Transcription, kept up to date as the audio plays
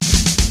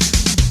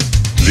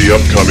The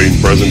upcoming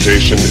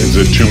presentation is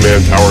a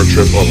two-man power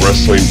trip of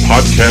wrestling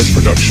podcast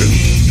production.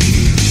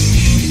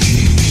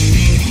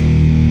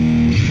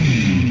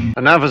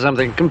 And now for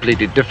something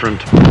completely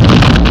different.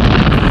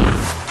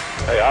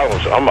 Hey,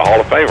 I'm a Hall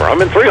of Famer.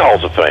 I'm in 3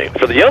 Halls of Fame.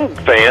 For the young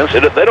fans,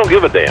 they don't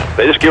give a damn.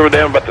 They just give a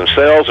damn about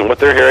themselves and what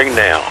they're hearing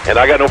now. And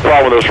I got no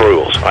problem with those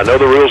rules. I know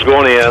the rules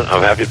going in.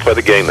 I'm happy to play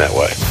the game that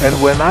way.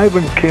 And when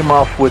Ivan came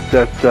off with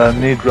that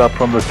knee drop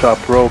from the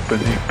top rope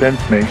and he pinned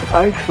me,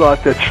 I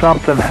thought that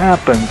something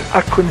happened.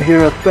 I couldn't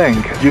hear a thing.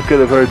 You could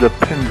have heard a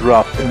pin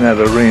drop in that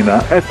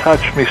arena. It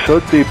touched me so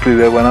deeply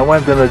that when I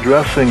went in the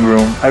dressing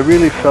room, I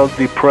really felt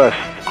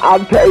depressed.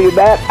 I'll tell you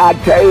that. I'll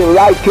tell you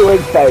right to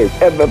his face.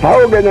 If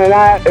Hogan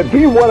and if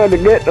he wanted to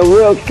get in a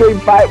real street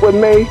fight with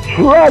me,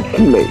 trust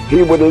me,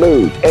 he would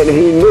lose. And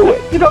he knew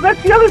it. You know,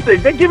 that's the other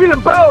thing. They give you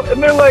the belt,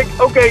 and they're like,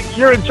 okay,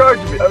 you're in charge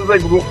of it. I was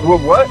like,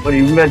 what? When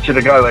you mention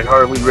a guy like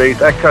Harley Race,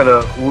 that kind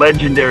of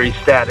legendary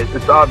status,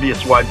 it's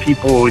obvious why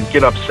people would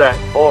get upset.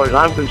 As far as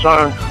I'm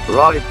concerned,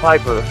 Roddy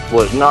Piper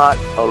was not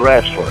a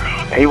wrestler.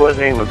 He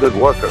wasn't even a good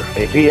worker.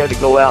 If he had to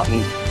go out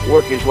and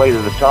work his way to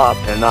the top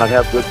and not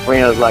have good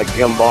friends like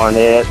Jim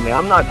Barnett. I mean,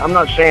 I'm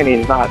not saying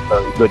he's not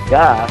a good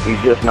guy. He's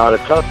just not a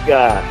tough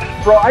guy.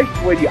 Bro, I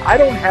swear to you, I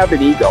don't have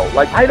an ego.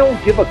 Like, I don't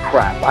give a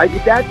crap.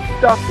 That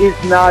stuff is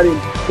not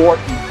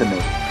important to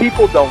me.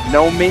 People don't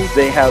know me.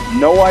 They have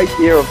no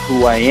idea of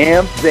who I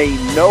am. They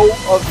know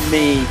of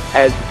me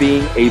as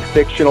being a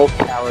fictional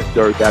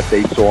character that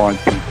they saw on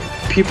TV.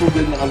 People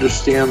didn't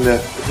understand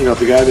that,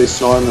 the guy they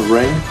saw in the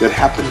ring that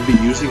happened to be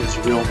using his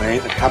real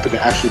name and happened to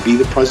actually be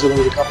the president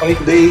of the company,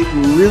 they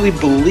really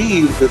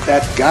believed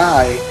that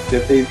guy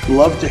that they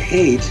loved to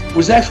hate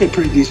was actually a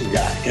pretty decent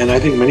guy. And I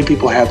think many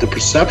people had the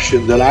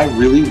perception that I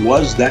really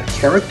was that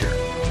character.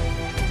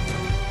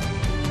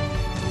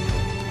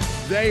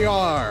 They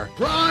are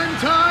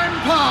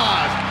Primetime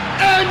Pod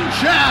and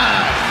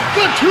Chad,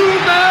 the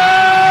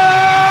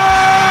two-man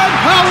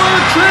power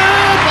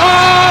trip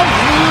of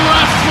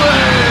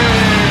wrestling.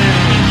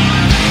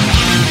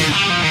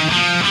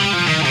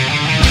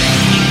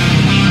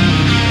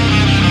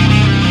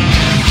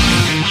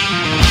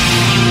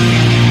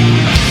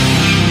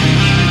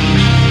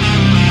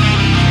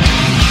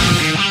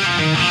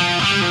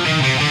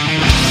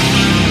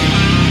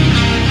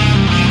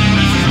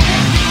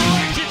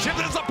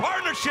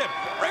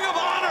 Ring of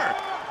Honor,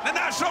 the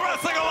National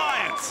Wrestling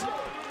Alliance.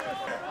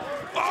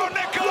 Oh,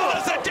 Nick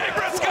Aldis and Jay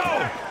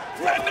Briscoe,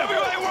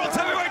 NWA World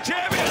Heavyweight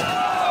Champion,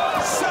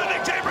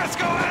 sending Jay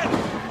Briscoe in.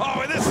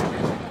 Oh,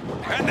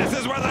 and this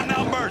is where the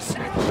numbers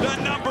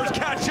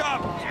catch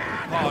up.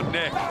 Oh,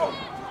 Nick,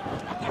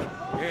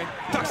 he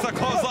ducks the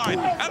clothesline,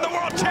 and the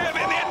World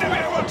Champion, the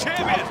NWA World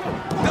Champion,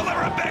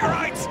 delivering big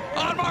rights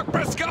on Mark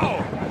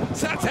Briscoe,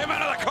 sends him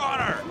into the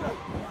corner.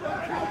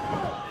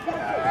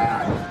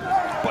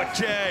 But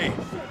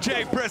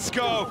Jay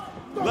Briscoe,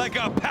 like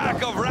a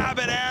pack of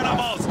rabid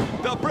animals,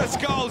 the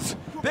Briscoes,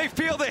 they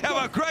feel they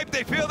have a gripe.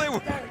 They feel they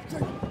were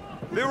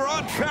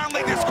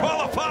unfairly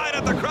disqualified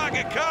at the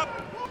Crockett Cup.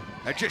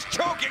 And just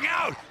choking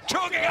out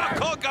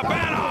Colt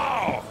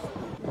Cabana.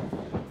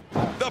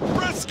 The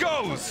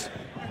Briscoes.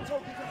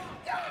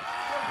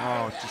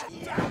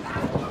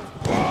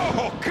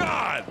 Oh,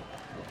 God.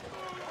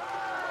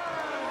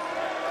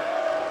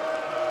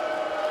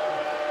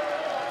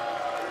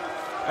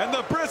 And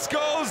the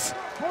Briscoes,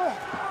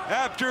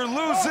 after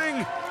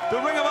losing the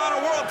Ring of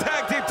Honor World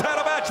Tag Team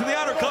title match in the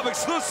Honor Club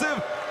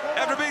exclusive,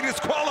 after being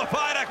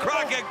disqualified at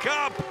Crockett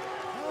Cup,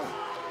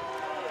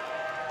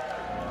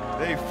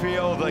 they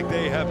feel like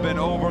they have been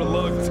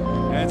overlooked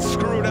and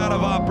screwed out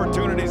of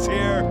opportunities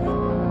here.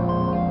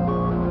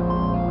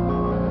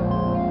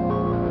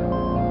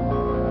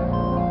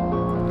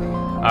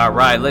 All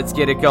right, let's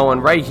get it going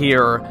right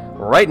here,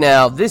 right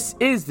now. This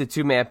is the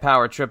two-man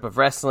power trip of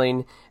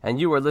wrestling, and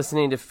you are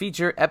listening to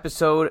feature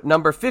episode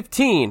number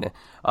 15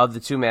 of the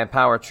two-man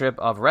power trip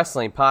of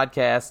wrestling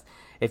podcast.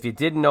 If you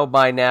didn't know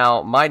by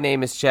now, my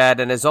name is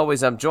Chad, and as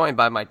always, I'm joined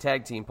by my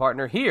tag team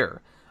partner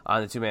here on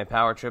the two-man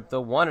power trip,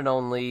 the one and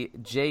only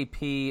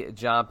JP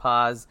John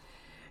Paz.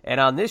 And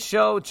on this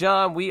show,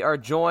 John, we are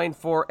joined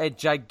for a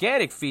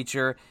gigantic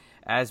feature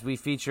as we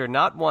feature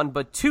not one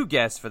but 2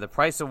 guests for the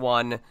price of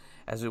one,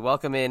 as we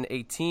welcome in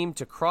a team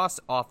to cross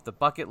off the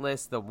bucket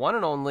list, the one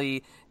and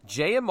only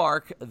Jay and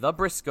Mark, the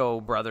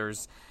Briscoe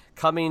brothers,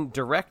 coming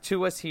direct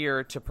to us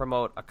here to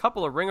promote a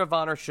couple of Ring of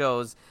Honor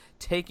shows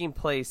taking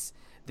place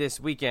this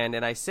weekend.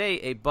 And I say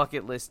a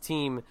bucket list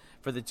team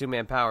for the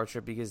two-man power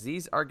trip because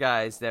these are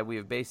guys that we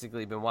have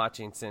basically been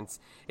watching since,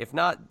 if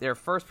not their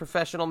first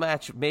professional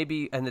match,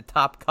 maybe in the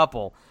top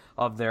couple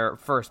of their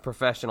first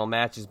professional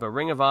matches. But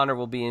Ring of Honor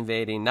will be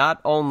invading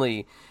not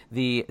only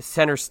the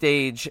Center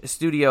Stage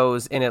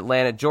Studios in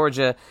Atlanta,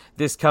 Georgia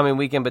this coming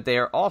weekend, but they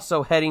are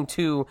also heading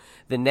to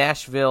the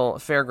Nashville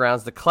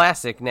Fairgrounds, the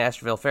classic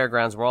Nashville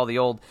Fairgrounds where all the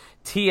old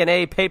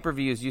TNA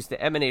pay-per-views used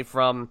to emanate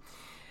from.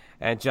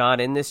 And John,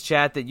 in this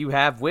chat that you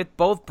have with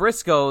both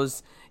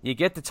Briscoes, you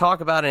get to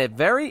talk about a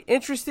very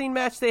interesting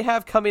match they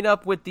have coming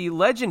up with the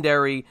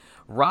legendary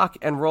Rock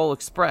and Roll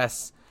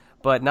Express.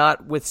 But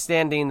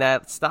notwithstanding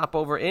that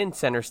stopover in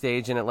Center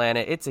Stage in Atlanta,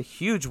 it's a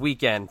huge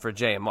weekend for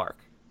Jay and Mark.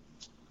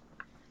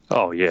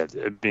 Oh, yeah.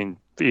 I mean,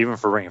 even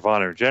for Ring of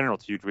Honor in general,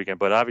 it's a huge weekend.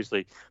 But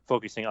obviously,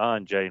 focusing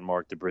on Jay and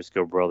Mark, the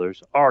Briscoe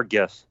brothers, our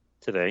guests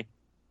today.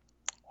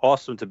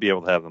 Awesome to be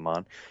able to have them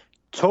on.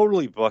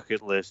 Totally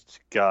bucket list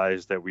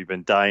guys that we've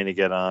been dying to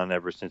get on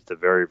ever since the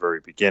very, very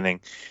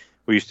beginning.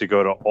 We used to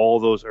go to all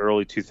those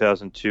early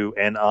 2002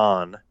 and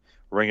on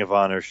Ring of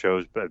Honor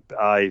shows, but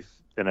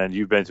and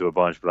you've been to a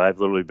bunch, but I've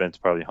literally been to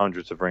probably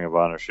hundreds of Ring of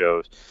Honor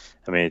shows.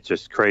 I mean, it's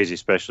just crazy,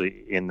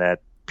 especially in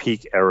that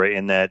peak era,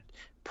 in that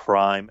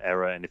prime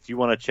era. And if you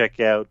want to check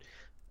out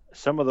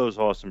some of those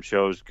awesome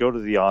shows, go to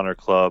the Honor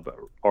Club,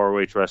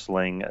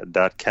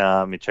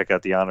 ROHWrestling.com, and check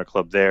out the Honor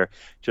Club there.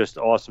 Just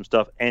awesome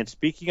stuff. And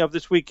speaking of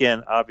this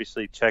weekend,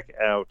 obviously check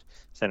out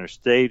Center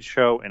Stage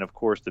show. And, of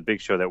course, the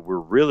big show that we're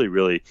really,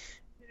 really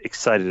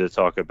excited to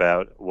talk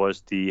about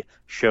was the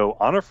show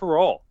Honor for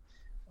All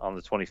on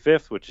the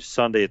 25th, which is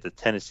Sunday at the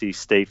Tennessee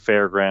State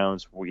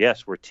Fairgrounds. Well,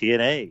 yes, where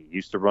TNA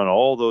used to run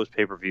all those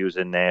pay-per-views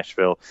in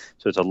Nashville.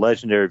 So it's a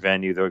legendary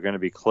venue. They're going to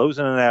be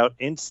closing it out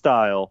in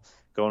style,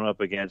 going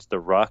up against the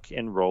Rock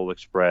and Roll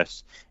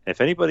Express. And if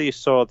anybody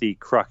saw the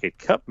Crockett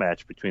Cup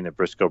match between the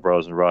Briscoe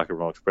Bros and Rock and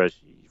Roll Express,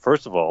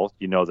 first of all,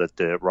 you know that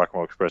the Rock and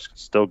Roll Express can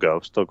still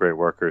go, still great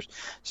workers.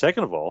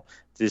 Second of all,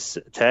 this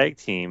tag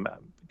team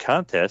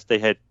contest, they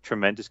had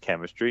tremendous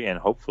chemistry, and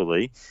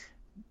hopefully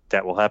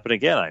that will happen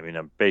again. I mean,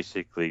 I'm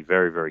basically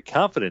very, very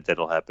confident that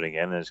it'll happen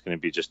again, and it's going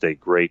to be just a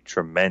great,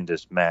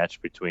 tremendous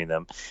match between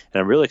them.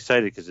 And I'm really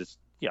excited because it's,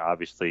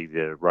 obviously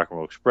the Rock and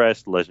Roll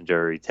Express,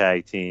 legendary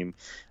tag team,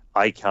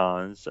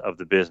 icons of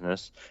the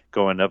business,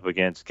 going up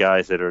against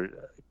guys that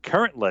are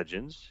current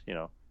legends,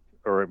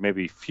 or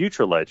maybe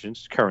future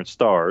legends, current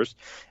stars.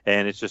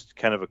 And it's just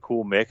kind of a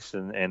cool mix,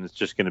 and it's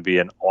just going to be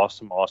an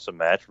awesome, awesome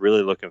match.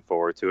 Really looking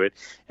forward to it.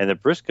 And the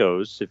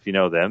Briscoes, if you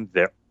know them,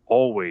 they're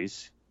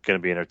always going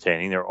to be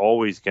entertaining. They're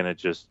always going to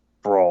just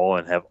brawl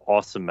and have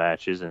awesome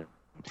matches, and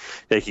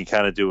they can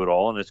kind of do it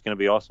all. And it's going to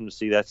be awesome to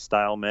see that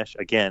style mesh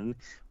again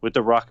with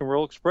the Rock and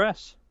Roll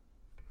Express.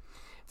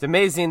 It's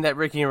amazing that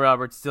Ricky and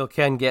Robert still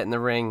can get in the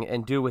ring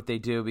and do what they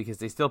do, because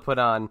they still put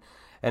on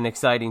an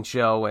exciting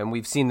show, and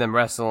we've seen them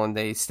wrestle, and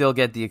they still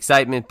get the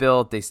excitement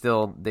built. They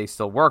still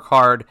work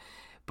hard,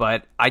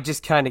 but I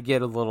just kind of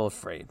get a little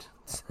afraid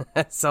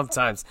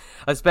sometimes,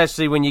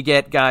 especially when you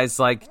get guys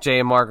like Jay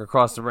and Mark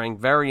across the ring,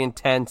 very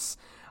intense,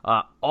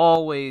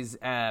 always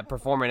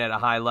performing at a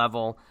high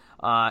level.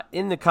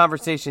 In the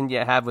conversation you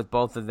have with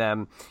both of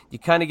them, you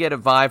kind of get a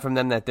vibe from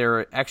them that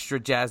they're extra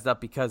jazzed up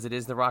because it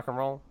is the Rock and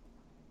Roll.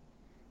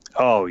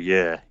 Oh,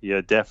 yeah.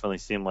 Yeah, definitely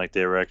seem like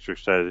they were extra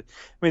excited.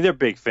 I mean, they're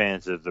big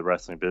fans of the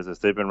wrestling business.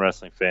 They've been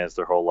wrestling fans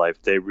their whole life.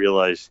 They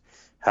realize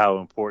how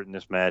important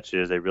this match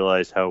is. They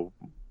realize how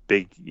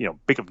big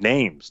of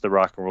names the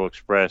Rock and Roll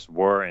Express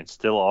were and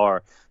still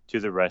are to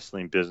the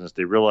wrestling business.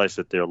 They realize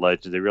that they're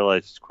legends. They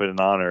realize it's quite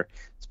an honor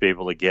to be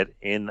able to get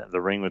in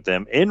the ring with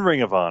them in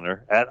Ring of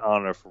Honor at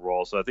Honor for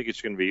All. So I think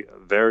it's going to be a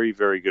very,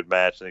 very good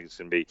match. I think it's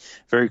going to be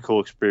a very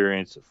cool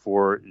experience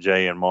for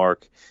Jay and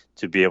Mark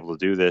to be able to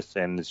do this.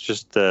 And it's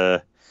just,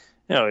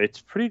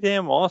 it's pretty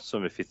damn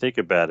awesome if you think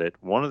about it.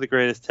 One of the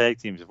greatest tag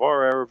teams of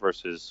our era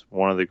versus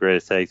one of the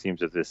greatest tag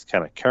teams of this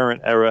kind of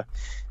current era.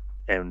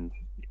 And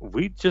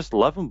we just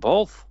love them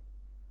both.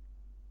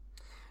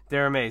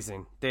 They're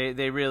amazing.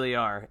 They really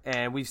are.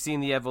 And we've seen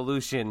the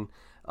evolution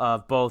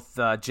of both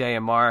Jay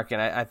and Mark.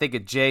 And I think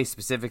of Jay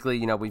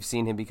specifically, we've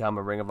seen him become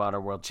a Ring of Honor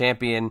World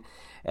Champion.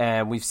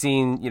 And we've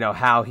seen,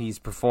 how he's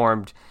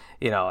performed,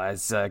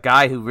 as a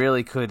guy who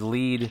really could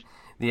lead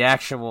the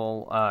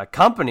actual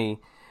company.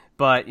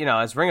 But,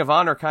 as Ring of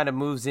Honor kind of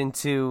moves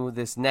into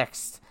this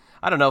next,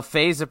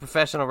 phase of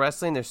professional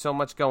wrestling, there's so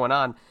much going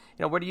on.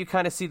 Where do you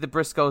kind of see the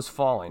Briscoes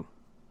falling?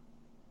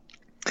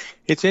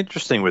 It's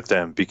interesting with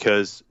them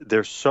because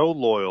they're so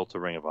loyal to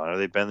Ring of Honor.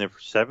 They've been there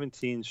for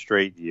 17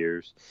 straight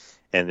years,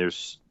 and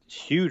there's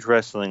huge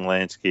wrestling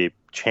landscape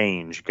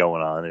change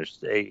going on. There's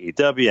AEW,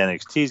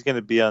 NXT is going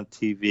to be on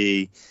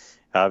TV.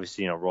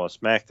 Obviously, Raw and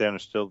SmackDown are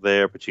still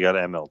there, but you got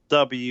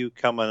MLW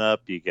coming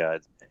up. You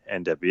got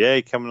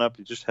NWA coming up.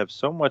 You just have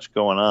so much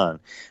going on,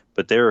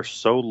 but they are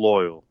so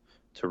loyal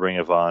to Ring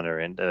of Honor,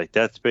 and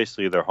that's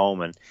basically their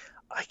home. And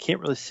I can't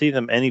really see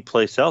them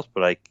anyplace else,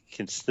 but I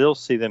can still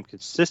see them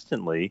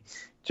consistently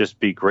just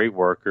be great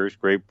workers,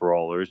 great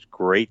brawlers,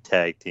 great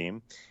tag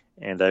team.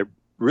 And I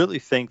really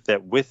think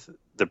that with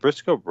the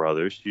Briscoe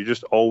brothers, you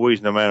just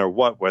always, no matter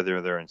what,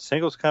 whether they're in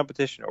singles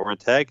competition or in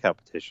tag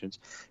competitions,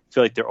 I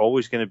feel like they're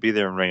always going to be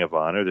there in Ring of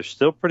Honor. They're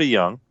still pretty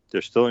young.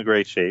 They're still in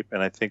great shape.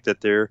 And I think that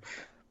they're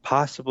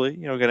possibly,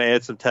 going to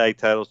add some tag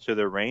titles to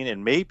their reign.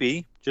 And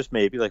maybe, just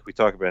maybe, like we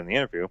talked about in the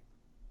interview,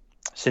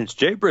 since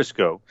Jay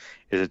Briscoe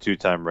is a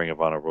two-time Ring of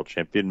Honor World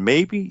Champion,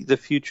 maybe the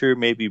future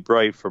may be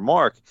bright for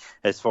Mark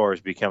as far as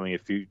becoming a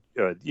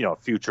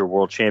future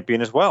World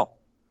Champion as well.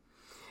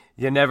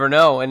 You never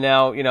know. And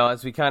now,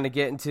 as we kind of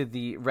get into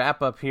the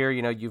wrap-up here,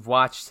 you've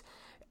watched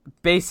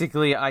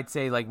basically, I'd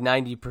say, like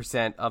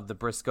 90% of the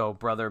Briscoe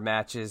brother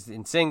matches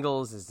in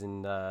singles, is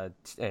in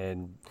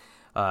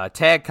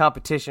tag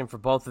competition for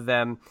both of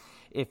them.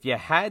 If you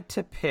had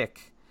to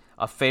pick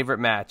a favorite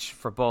match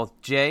for both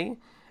Jay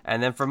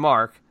and then for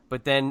Mark,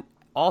 but then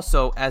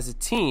also as a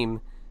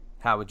team,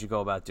 how would you go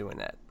about doing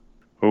that?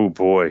 Oh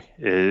boy,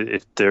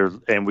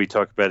 and we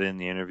talked about it in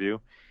the interview,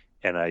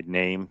 and I'd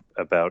name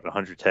about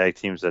 100 tag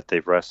teams that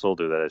they've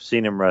wrestled or that I've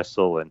seen them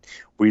wrestle, and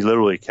we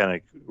literally kind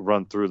of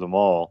run through them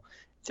all.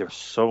 There's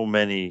so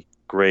many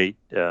great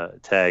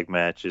tag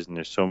matches, and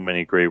there's so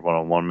many great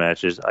one-on-one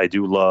matches. I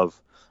do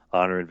love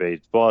Honor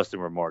Invades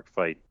Boston, where Mark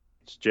fights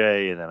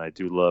Jay, and then I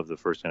do love the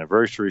first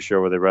anniversary show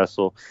where they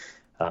wrestle.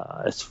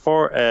 As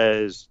far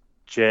as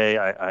Jay,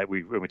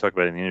 when we talked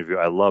about it in the interview,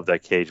 I love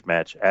that cage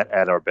match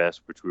at Our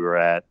Best, which we were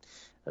at.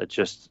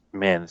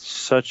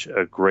 Such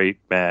a great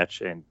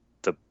match, and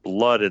the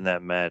blood in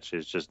that match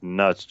is just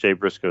nuts. Jay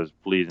Briscoe is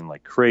bleeding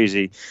like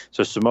crazy.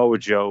 So Samoa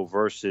Joe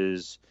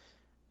versus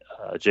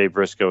Jay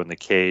Briscoe in the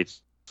cage,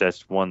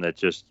 that's one that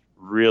just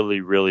really,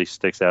 really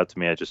sticks out to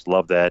me. I just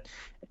love that.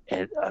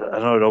 And I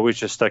don't know, it always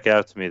just stuck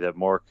out to me that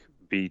Mark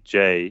beat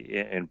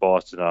Jay in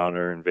Boston.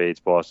 Honor Invades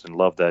Boston.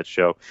 Love that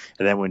show.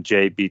 And then when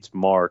Jay beats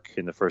Mark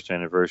in the first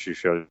anniversary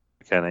show,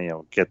 kind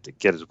of, get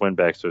his win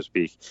back, so to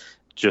speak.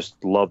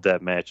 Just love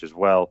that match as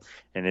well.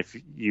 And if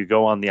you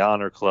go on the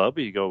Honor Club,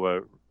 you go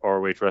to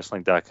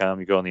ROHWrestling.com,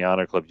 you go on the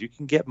Honor Club, you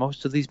can get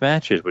most of these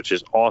matches, which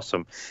is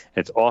awesome.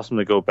 And it's awesome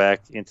to go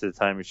back into the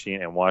time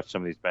machine and watch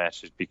some of these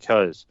matches,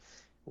 because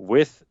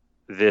with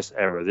this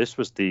era, this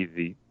was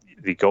the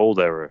gold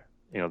era,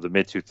 the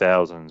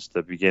mid-2000s,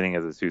 the beginning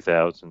of the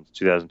 2000s,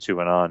 2002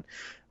 and on,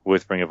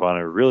 with Ring of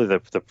Honor, really the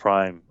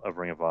prime of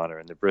Ring of Honor,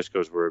 and the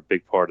Briscoes were a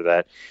big part of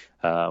that.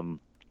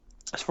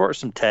 As far as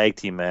some tag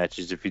team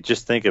matches, if you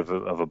just think of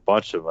a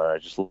bunch of them, I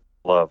just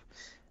love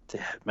the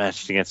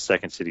matches against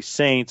Second City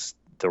Saints,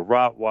 the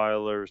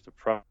Rottweilers, the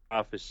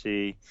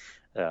Prophecy,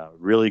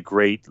 really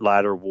great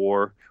ladder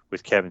war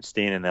with Kevin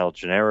Steen and El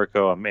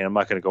Generico. I mean, I'm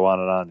not going to go on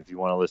and on. If you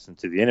want to listen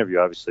to the interview,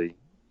 obviously,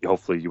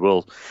 hopefully you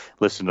will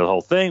listen to the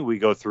whole thing. We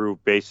go through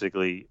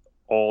basically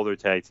all their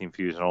tag team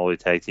feuds and all their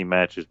tag team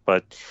matches,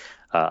 but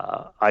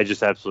I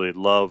just absolutely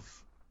love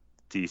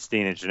the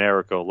Steen and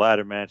Generico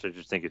ladder match. I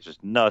just think it's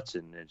just nuts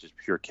and just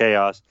pure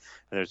chaos.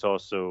 And there's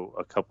also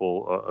a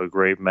couple of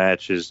great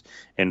matches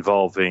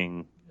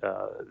involving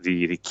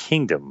the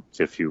Kingdom,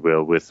 if you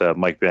will, with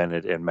Mike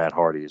Bennett and Matt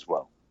Hardy as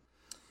well.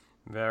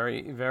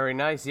 Very, very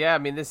nice. Yeah, I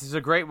mean, this is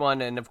a great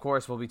one. And, of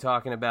course, we'll be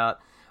talking about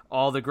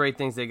all the great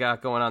things they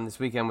got going on this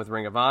weekend with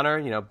Ring of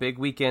Honor. Big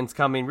weekends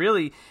coming.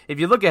 Really, if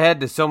you look ahead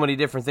to so many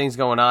different things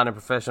going on in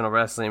professional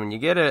wrestling, when you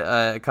get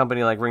a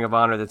company like Ring of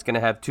Honor that's going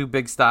to have two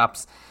big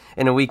stops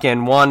in a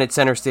weekend, one at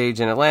Center Stage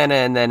in Atlanta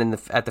and then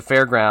at the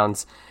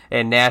Fairgrounds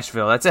in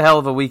Nashville, that's a hell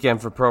of a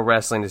weekend for pro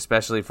wrestling,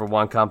 especially for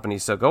one company.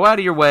 So go out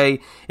of your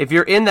way, if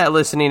you're in that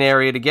listening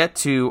area, to get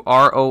to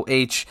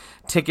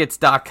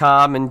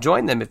ROHtickets.com and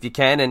join them if you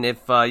can. And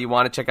if you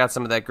want to check out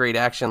some of that great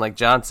action, like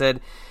John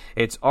said,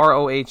 it's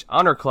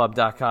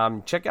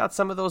ROHHonorClub.com. Check out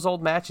some of those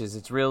old matches.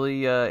 It's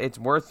really it's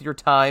worth your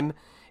time.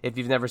 If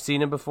you've never seen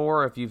them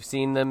before, if you've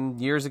seen them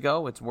years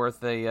ago, it's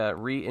worth a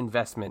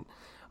reinvestment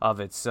of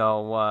it.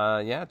 So,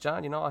 yeah,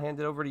 John, I'll hand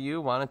it over to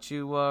you. Why don't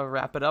you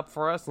wrap it up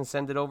for us and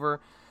send it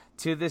over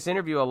to this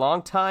interview, a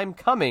long time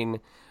coming,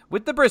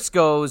 with the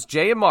Briscoes,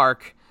 Jay and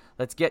Mark.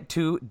 Let's get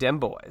to dem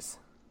boys.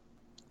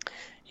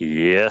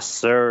 Yes,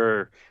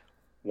 sir.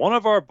 One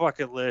of our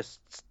bucket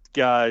lists,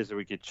 guys, that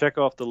we could check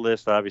off the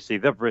list, obviously,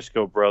 the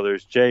Briscoe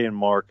brothers, Jay and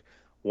Mark,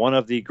 one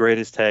of the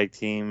greatest tag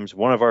teams,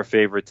 one of our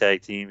favorite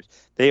tag teams.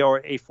 They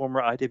are a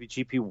former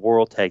IWGP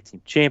World Tag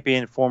Team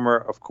Champion, former,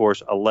 of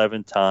course,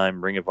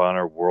 11-time Ring of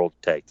Honor World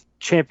Tag Team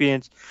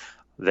Champions.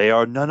 They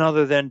are none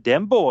other than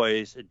dem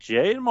boys,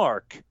 Jay and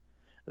Mark,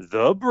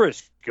 the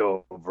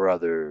Briscoe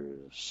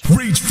brothers.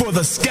 Reach for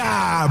the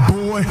sky,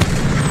 boy.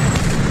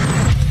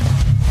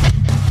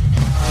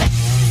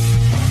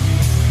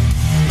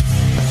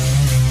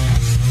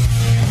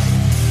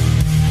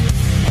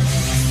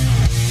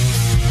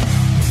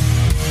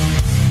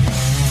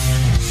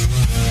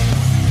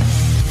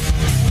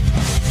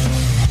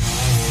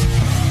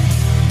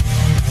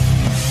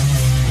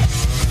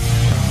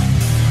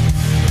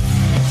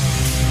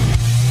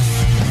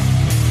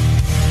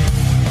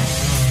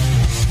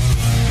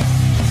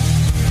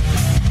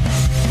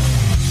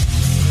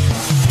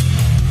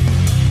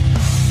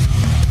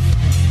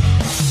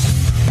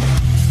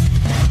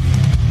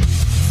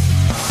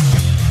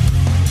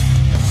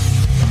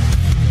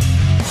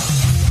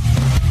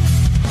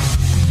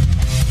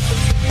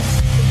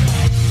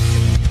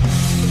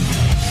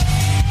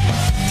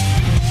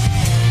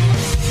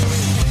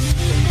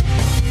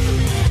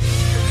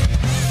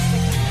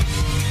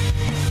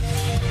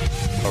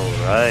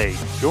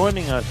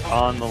 Joining us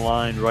on the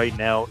line right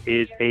now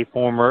is a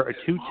former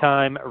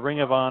two-time Ring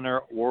of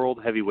Honor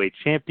World Heavyweight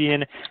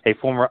Champion, a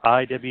former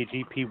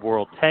IWGP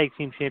World Tag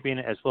Team Champion,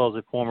 as well as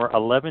a former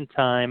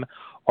 11-time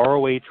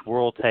ROH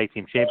World Tag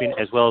Team Champion,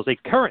 as well as a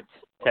current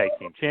Tag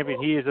Team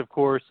Champion. He is, of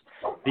course,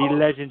 the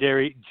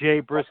legendary Jay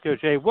Briscoe.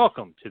 Jay,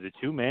 welcome to the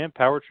two-man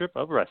power trip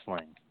of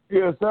wrestling.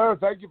 Yes, sir.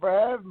 Thank you for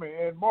having me.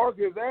 And Mark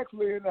is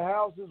actually in the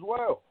house as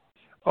well.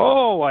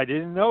 Oh, I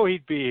didn't know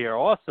he'd be here.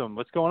 Awesome.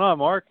 What's going on,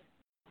 Mark?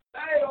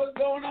 Hey, what's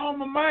going on,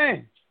 my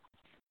man?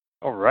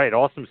 All right,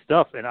 awesome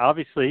stuff. And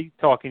obviously,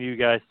 talking to you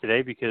guys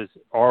today because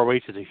ROH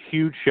is a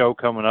huge show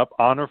coming up,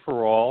 Honor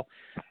for All,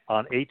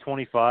 on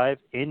 8/25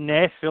 in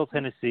Nashville,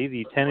 Tennessee,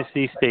 the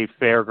Tennessee State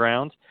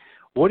Fairgrounds.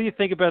 What do you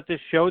think about this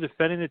show,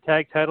 defending the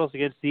tag titles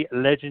against the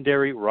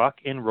legendary Rock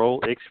and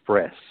Roll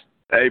Express?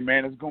 Hey,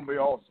 man, it's going to be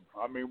awesome.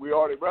 I mean, we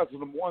already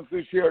wrestled them once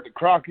this year at the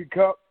Crockett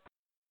Cup,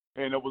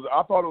 and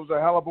I thought it was a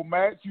hell of a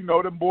match. You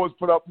know, them boys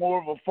put up more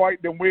of a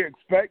fight than we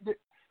expected.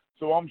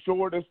 So I'm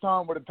sure this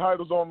time with the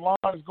titles online,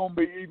 it's going to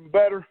be even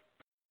better.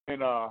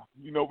 And,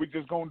 you know, we're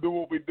just going to do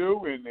what we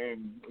do, and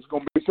it's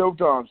going to be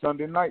showtime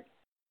Sunday night.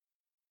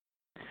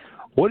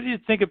 What did you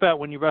think about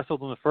when you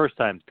wrestled them the first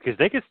time? Because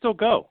they could still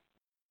go.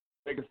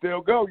 They can still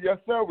go. Yes,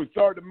 sir. We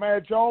started the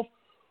match off.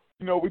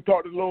 You know, we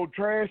talked a little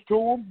trash to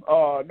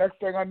them. Next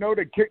thing I know,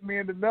 they kicked me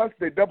in the nuts.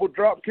 They double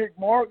drop kicked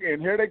Mark,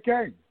 and here they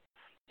came.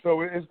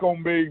 So it's going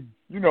to be,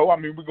 you know, I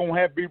mean, we're going to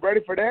have to be ready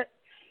for that.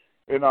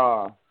 And,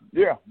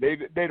 yeah, they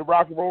the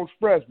Rock and Roll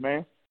Express,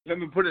 man. Let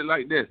me put it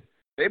like this.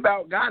 They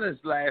about got us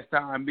last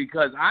time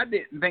because I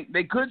didn't think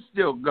they could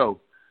still go.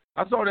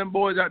 I saw them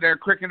boys out there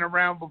cricking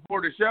around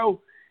before the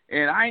show,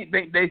 and I didn't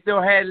think they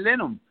still had it in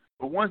them.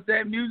 But once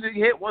that music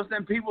hit, once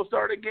them people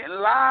started getting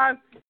live,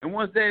 and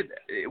once that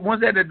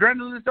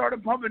adrenaline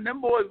started pumping,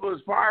 them boys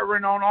was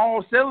firing on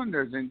all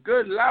cylinders. And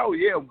good Lord,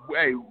 yeah,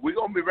 hey, we're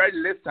going to be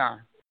ready this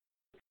time.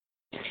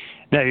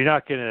 Now, you're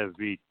not going to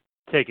be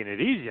taking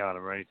it easy on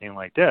them or anything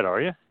like that,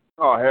 are you?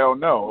 Oh, hell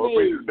no.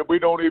 We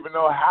don't even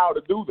know how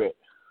to do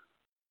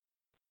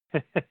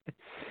that.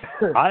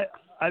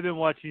 I've been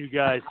watching you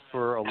guys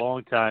for a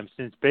long time,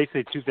 since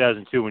basically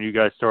 2002 when you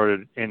guys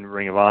started in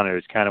Ring of Honor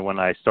is kind of when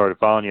I started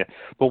following you.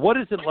 But what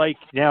is it like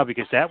now?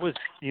 Because that was,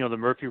 you know, the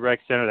Murphy Rec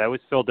Center, that was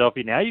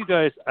Philadelphia. Now you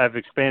guys have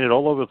expanded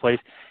all over the place,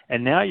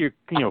 and now you're,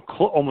 you know,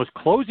 almost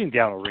closing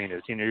down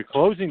arenas. You know, you're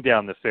closing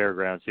down the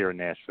fairgrounds here in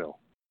Nashville.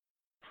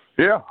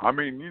 Yeah, I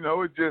mean, you know,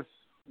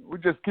 we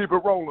just keep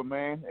it rolling,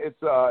 man. It's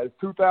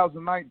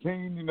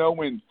 2019, you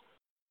know, and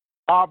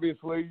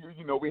obviously,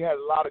 you know, we had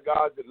a lot of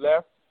guys that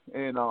left,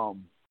 and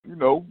you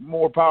know,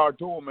 more power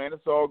to them, man.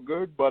 It's all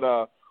good,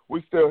 but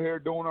we're still here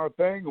doing our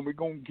thing, and we're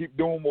going to keep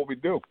doing what we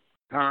do.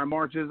 Time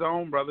marches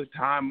on, brother.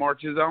 Time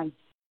marches on.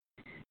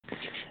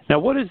 Now,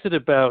 what is it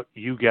about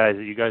you guys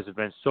that you guys have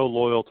been so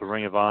loyal to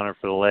Ring of Honor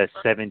for the last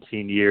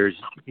 17 years?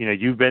 You know,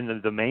 you've been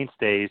the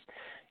mainstays.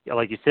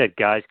 Like you said,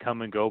 guys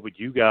come and go, but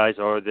you guys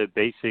are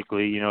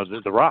basically, you know,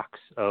 the rocks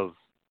of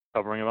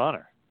Ring of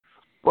Honor.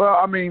 Well,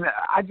 I mean,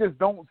 I just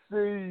don't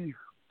see,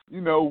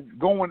 you know,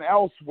 going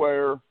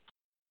elsewhere.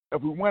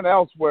 If we went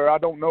elsewhere, I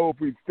don't know if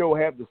we'd still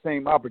have the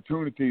same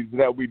opportunities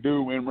that we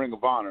do in Ring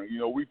of Honor. You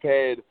know, we've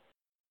had,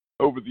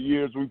 over the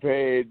years,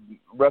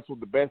 wrestled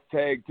the best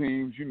tag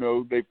teams. You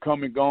know, they've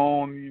come and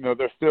gone. You know,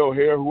 they're still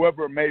here.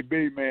 Whoever it may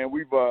be, man,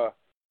 we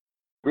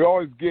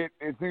always get,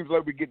 it seems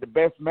like we get the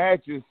best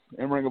matches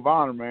in Ring of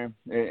Honor, man.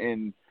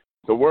 And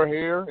so we're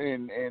here,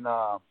 and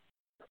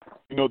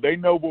you know, they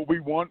know what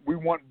we want. We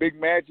want big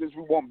matches.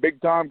 We want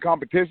big-time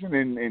competition,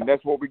 and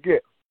that's what we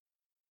get.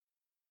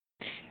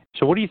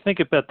 So what do you think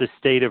about the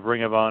state of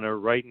Ring of Honor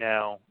right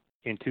now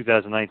in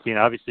 2019?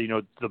 Obviously, you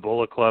know, the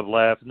Bullet Club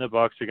left and the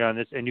Bucks are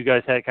gone, and you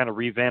guys had kind of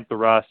revamped the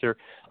roster.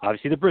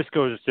 Obviously, the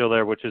Briscoes are still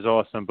there, which is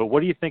awesome. But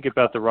what do you think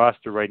about the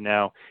roster right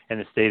now and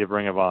the state of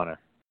Ring of Honor?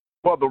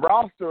 Well, the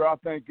roster, I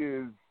think,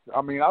 is,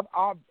 I mean,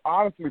 I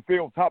honestly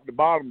feel top to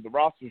bottom, the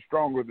roster is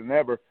stronger than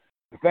ever.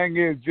 The thing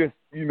is just,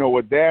 you know,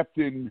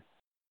 adapting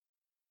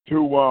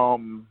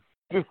to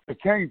just the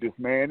changes,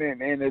 man.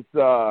 And it's,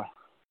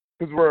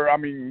 because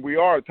we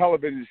are a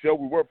television show.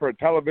 We work for a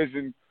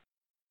television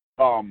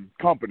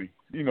company,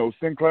 you know,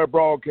 Sinclair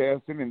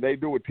Broadcasting, and they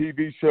do a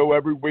TV show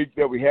every week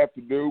that we have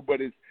to do.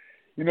 But it's,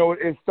 you know,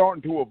 it's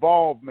starting to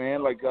evolve,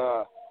 man. Like,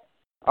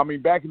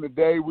 back in the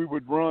day, we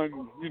would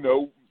run, you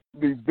know,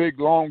 these big,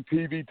 long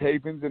TV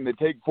tapings, and they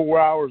take 4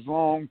 hours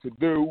long to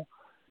do.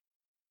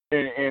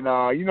 And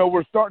you know,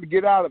 we're starting to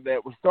get out of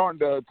that. We're starting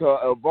to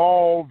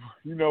evolve,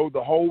 you know,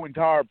 the whole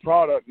entire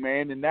product,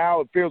 man. And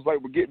now it feels like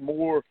we're getting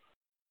more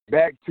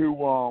back to,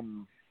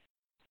 you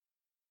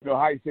know,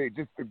 how you say it,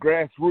 just the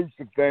grassroots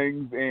of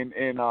things,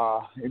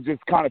 and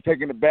just kind of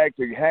taking it back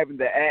to having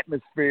the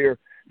atmosphere.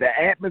 The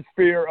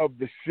atmosphere of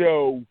the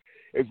show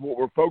is what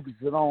we're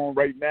focusing on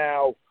right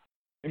now.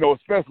 You know,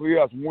 especially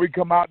us. When we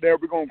come out there,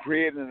 we're going to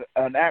create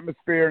an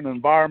atmosphere, an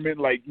environment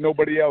like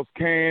nobody else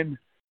can.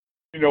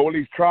 You know, at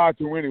least try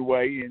to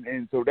anyway.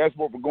 And so that's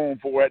what we're going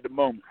for at the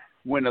moment.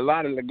 When a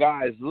lot of the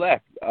guys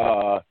left,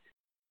 at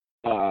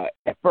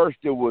first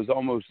it was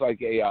almost like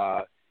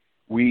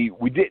we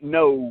didn't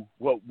know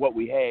what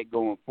we had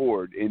going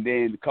forward. And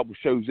then a couple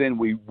shows in,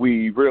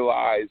 we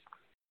realized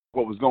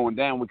what was going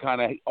down. We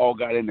kind of all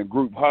got in a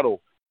group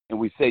huddle, and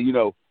we say, you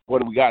know,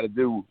 what do we got to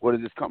do? What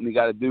does this company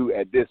got to do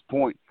at this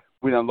point?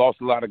 We done lost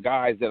a lot of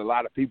guys that a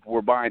lot of people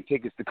were buying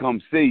tickets to come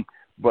see.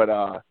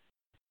 But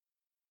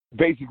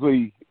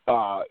basically,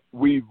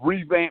 we've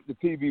revamped the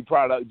TV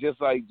product just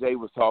like Jay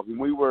was talking.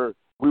 We were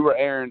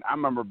airing, I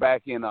remember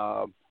back in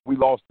we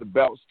lost the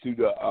belts to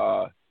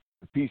the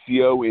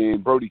PCO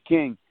and Brody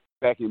King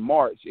back in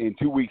March, and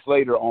 2 weeks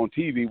later on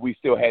TV, we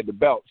still had the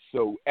belts.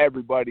 So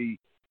everybody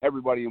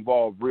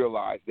involved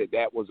realized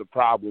that was a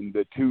problem.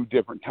 The two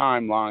different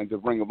timelines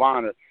of Ring of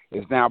Honor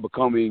is now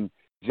becoming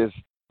just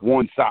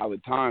one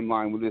solid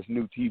timeline with this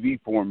new TV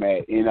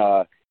format.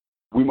 And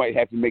we might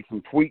have to make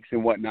some tweaks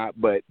and whatnot,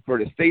 but for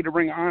the state of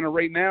Ring of Honor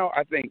right now,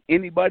 I think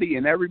anybody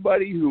and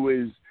everybody who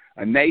is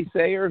a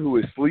naysayer, who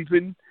is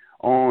sleeping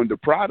on the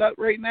product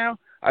right now,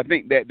 I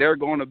think that they're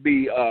going to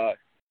be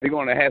they're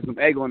going to have some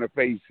egg on their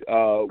face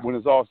when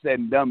it's all said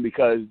and done,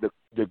 because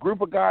the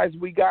group of guys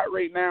we got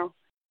right now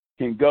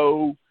can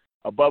go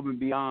above and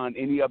beyond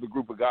any other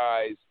group of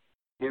guys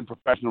in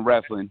professional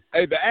wrestling.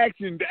 Hey, the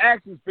action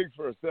speaks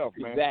for itself,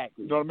 man.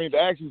 Exactly. You know what I mean? The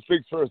action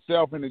speaks for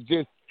itself, and it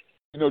just,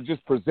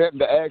 just presenting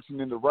the action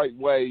in the right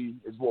way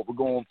is what we're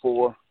going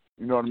for.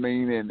 You know what I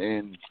mean?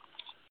 And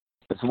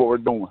that's what we're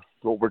doing.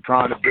 It's what we're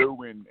trying to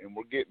do, and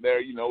we're getting there.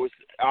 It's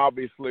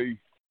obviously,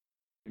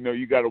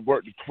 you got to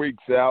work the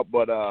tweaks out,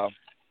 but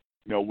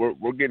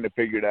we're getting it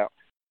figured out.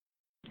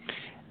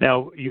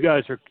 Now, you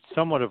guys are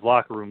somewhat of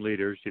locker room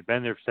leaders. You've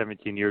been there for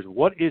 17 years.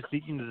 What is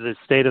the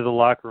state of the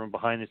locker room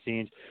behind the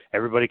scenes?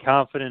 Everybody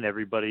confident?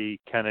 Everybody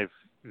kind of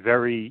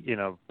very,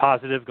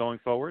 positive going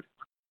forward?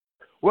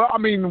 Well, I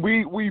mean,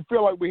 we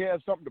feel like we have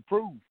something to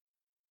prove.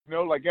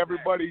 Like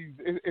everybody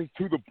is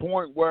to the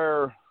point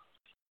where,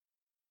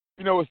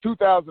 it's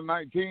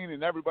 2019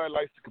 and everybody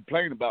likes to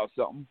complain about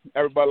something.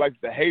 Everybody likes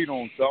to hate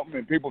on something,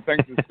 and people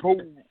think it's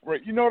cool. Right?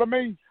 You know what I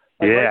mean?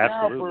 Like yeah, right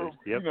absolutely.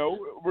 Now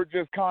we're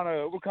just kind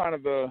of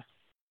the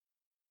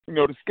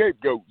the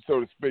scapegoat,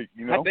 so to speak.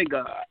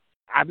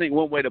 I think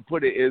one way to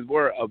put it is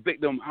we're a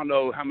victim. I don't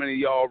know how many of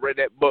y'all read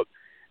that book,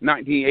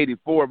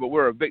 1984, but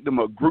we're a victim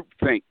of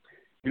groupthink.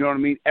 You know what I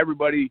mean?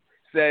 Everybody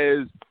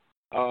says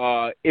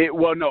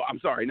well, no, I'm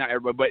sorry, not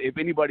everybody, but if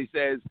anybody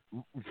says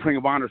Ring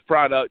of Honor's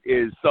product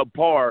is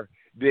subpar,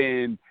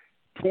 then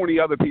 20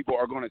 other people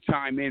are going to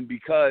chime in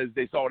because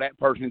they saw that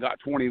person got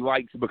 20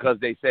 likes because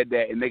they said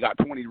that, and they got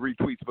 20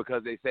 retweets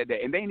because they said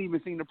that, and they ain't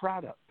even seen the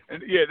product.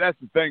 And yeah, that's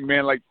the thing,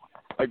 man. Like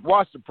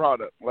watch the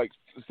product. Like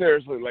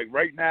seriously, like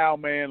right now,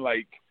 man.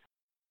 Like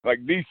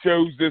these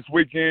shows this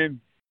weekend,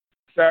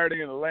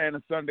 Saturday in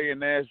Atlanta, Sunday in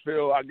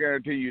Nashville. I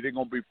guarantee you they're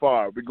gonna be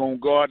fire. We're gonna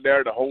go out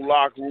there, the whole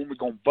locker room. We're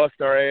gonna bust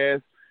our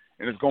ass,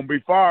 and it's gonna be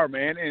fire,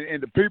 man.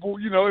 And the people,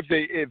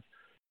 if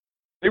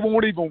they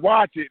won't even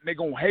watch it, and they're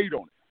gonna hate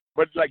on it.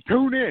 But,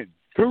 tune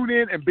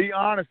in and be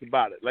honest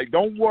about it.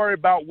 Don't worry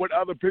about what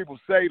other people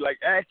say.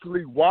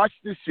 Actually watch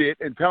the shit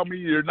and tell me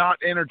you're not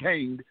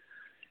entertained,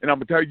 and I'm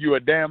going to tell you a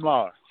damn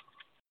lie.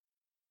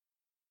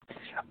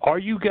 Are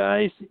you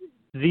guys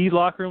the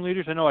locker room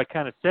leaders? I know I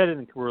kind of said it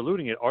and we're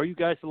alluding it. Are you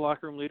guys the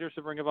locker room leaders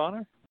of Ring of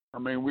Honor? I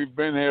mean, we've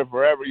been here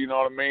forever, you know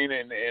what I mean?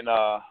 And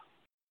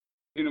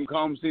seen them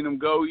come, seen them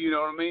go, you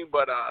know what I mean?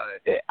 But,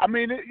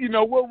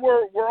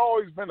 we're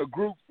always been a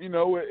group,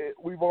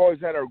 we've always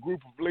had our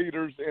group of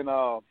leaders. And,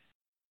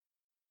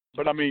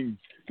 but I mean,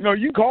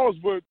 you call us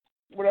with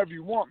whatever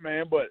you want,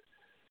 man. But,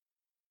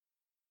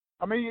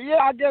 I mean, yeah,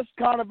 I guess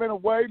kind of in a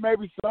way,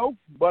 maybe so.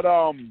 But,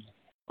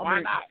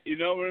 why not? You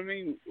know what I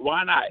mean?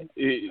 Why not?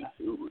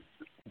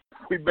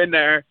 We've been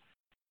there.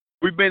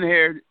 We've been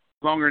here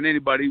longer than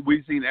anybody.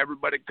 We've seen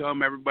everybody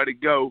come, everybody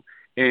go.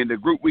 And the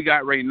group we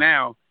got right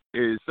now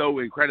is so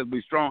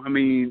incredibly strong. I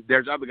mean,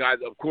 there's other guys,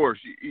 of course,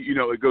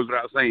 it goes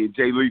without saying,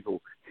 Jay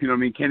Lethal. You know what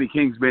I mean? Kenny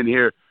King's been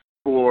here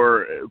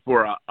for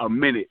a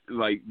minute.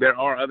 There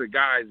are other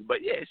guys,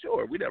 but yeah,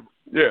 sure, we up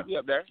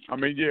there. I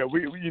mean, yeah,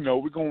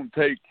 we're going to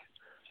take,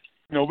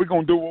 we're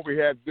going to do what we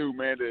have to do,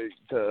 man,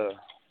 to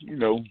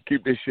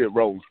keep this shit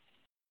rolling.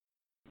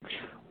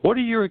 What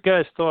are your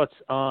guys' thoughts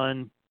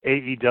on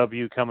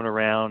AEW coming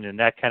around and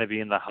that kind of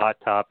being the hot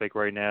topic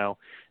right now?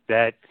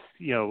 That's,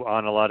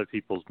 on a lot of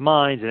people's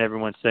minds, and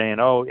everyone's saying,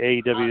 oh,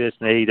 AEW this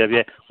and AEW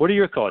that. What are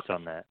your thoughts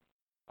on that?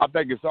 I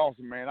think it's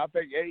awesome, man. I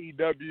think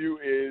AEW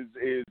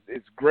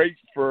is great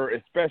for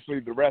especially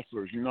the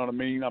wrestlers, you know what I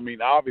mean? I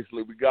mean,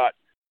 obviously we got,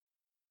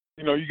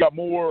 you got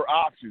more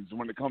options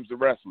when it comes to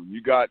wrestling.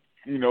 You got,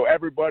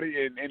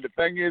 everybody, and the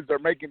thing is they're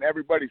making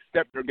everybody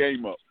step their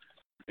game up.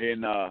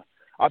 And I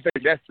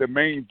think that's the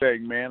main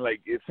thing, man.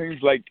 It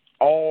seems like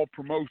all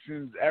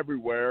promotions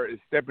everywhere is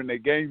stepping their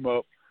game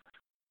up.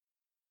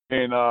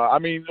 And I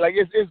mean,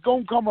 it's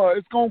gonna come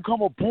a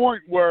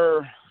point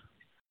where,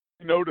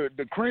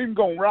 the cream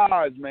gonna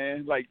rise,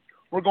 man.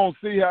 We're gonna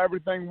see how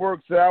everything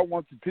works out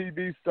once the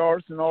TV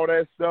starts and all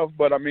that stuff.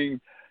 But I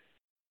mean,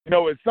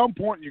 at some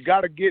point you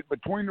got to get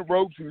between the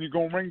ropes and you're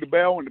gonna ring the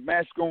bell and the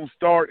match gonna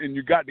start and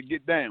you got to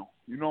get down.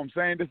 You know what I'm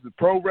saying? This is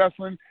pro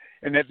wrestling,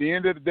 and at the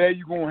end of the day,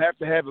 you're gonna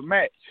have a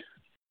match.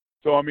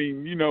 So I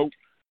mean,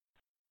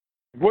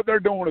 what they're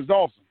doing is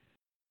awesome.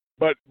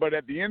 But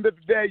at the end of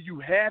the day,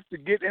 you have to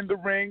get in the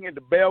ring, and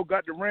the bell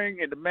got the ring,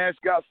 and the match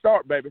got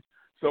start, baby.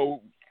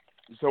 So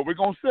we're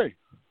gonna see.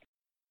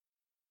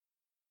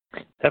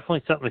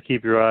 Definitely something to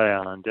keep your eye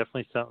on.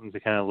 Definitely something to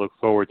kind of look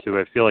forward to.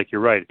 I feel like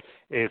you're right.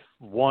 If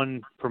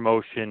one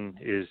promotion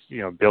is,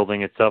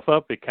 building itself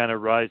up, it kind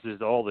of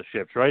rises all the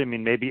ships, right? I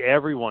mean, maybe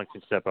everyone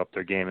can step up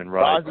their game and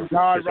rise to a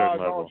certain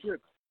level. All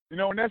ships. And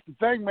that's the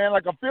thing, man.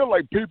 Like, I feel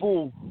like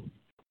people,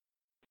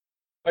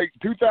 like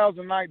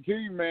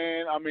 2019,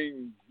 man, I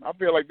mean, I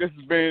feel like this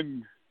has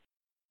been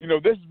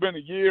a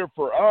year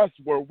for us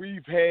where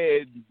we've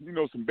had,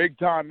 some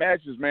big-time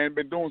matches, man,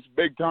 been doing some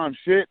big-time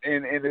shit,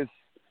 and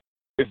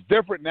it's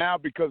different now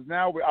because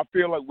now I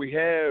feel like we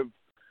have,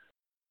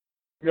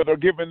 they're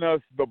giving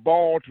us the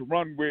ball to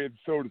run with,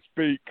 so to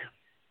speak.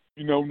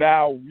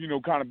 Now,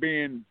 kind of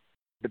being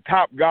the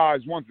top guys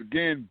once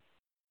again.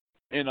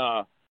 And,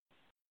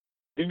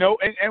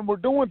 and we're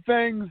doing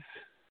things,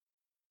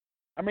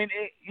 I mean,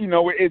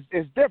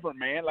 it's different,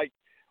 man. Like,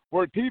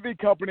 we're a TV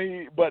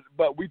company, but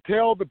we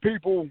tell the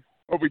people,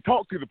 or we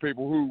talk to the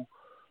people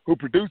who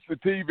produce the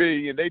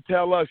TV, and they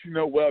tell us,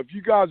 well, if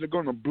you guys are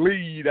going to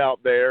bleed out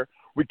there,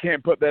 we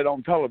can't put that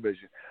on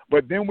television.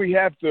 But then we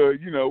have to,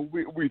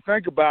 we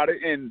think about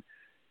it, and,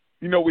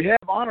 we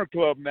have Honor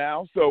Club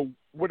now, so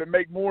would it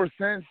make more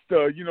sense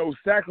to,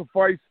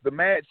 sacrifice the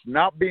match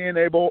not being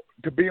able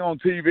to be on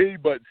TV,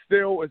 but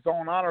still it's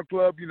on Honor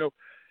Club?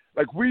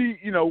 Like we,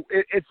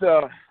 it's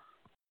a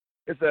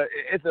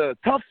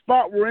tough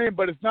spot we're in,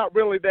 but it's not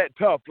really that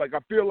tough. Like, I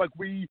feel like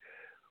we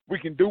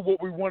can do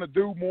what we want to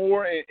do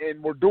more,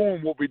 and we're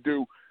doing what we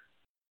do.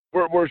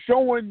 We're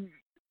showing,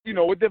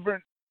 a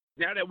different.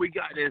 Now that we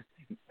got this,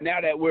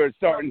 now that we're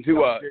starting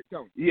to,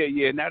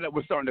 now that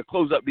we're starting to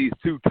close up these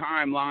two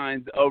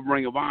timelines of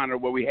Ring of Honor,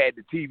 where we had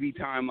the TV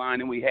timeline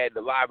and we had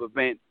the live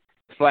event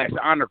 /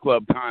 Honor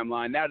Club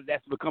timeline. Now that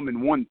that's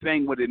becoming one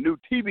thing with a new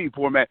TV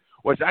format,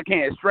 which I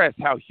can't stress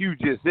how huge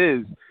this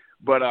is,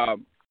 but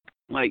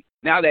like,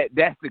 now that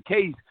that's the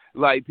case,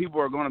 like, people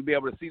are going to be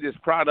able to see this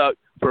product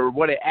for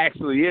what it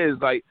actually is.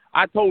 Like,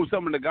 I told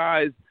some of the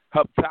guys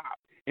up top,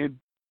 and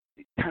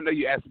I know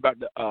you asked about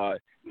the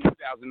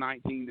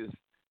 2019,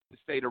 the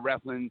state of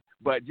wrestling,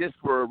 but just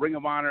for Ring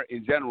of Honor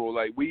in general,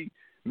 like, we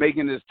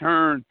making this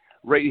turn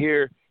right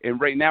here and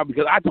right now,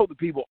 because I told the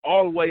people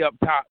all the way up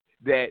top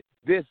that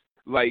this,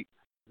 like,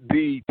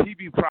 the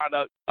TV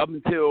product up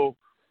until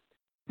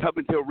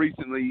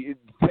recently,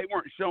 they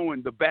weren't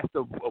showing the best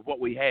of what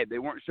we had. They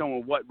weren't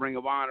showing what Ring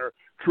of Honor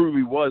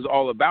truly was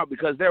all about,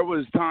 because there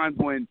was times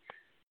when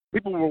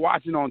people were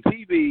watching on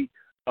TV,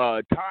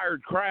 a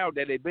tired crowd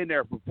that had been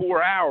there for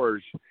 4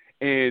 hours,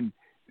 and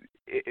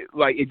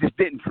it just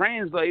didn't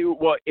translate.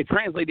 Well, it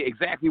translated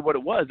exactly what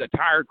it was, a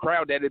tired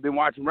crowd that had been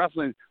watching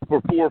wrestling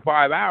for 4 or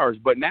 5 hours.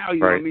 But now,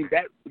 you know what I mean,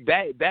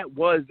 that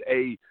was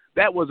a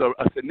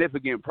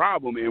significant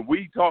problem, and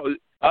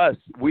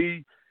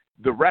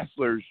the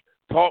wrestlers,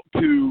 talked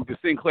to the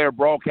Sinclair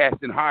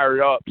Broadcasting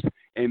higher ups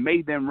and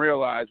made them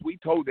realize, we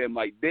told them,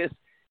 like, this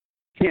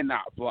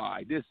cannot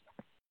fly.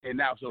 And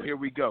now, so here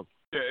we go.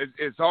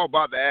 It's all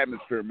about the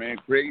atmosphere, man.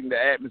 Creating the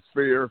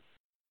atmosphere.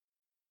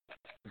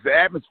 It's the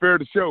atmosphere of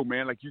the show,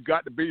 man. Like, you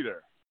got to be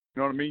there.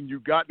 You know what I mean? You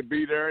got to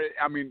be there.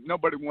 I mean,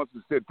 nobody wants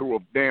to sit through a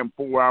damn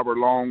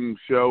 4-hour-long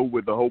show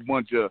with a whole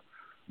bunch of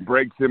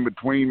breaks in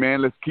between,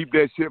 man. Let's keep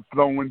that shit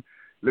flowing.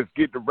 Let's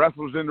get the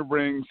wrestlers in the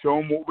ring, show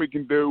them what we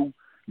can do.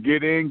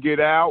 Get in, get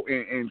out,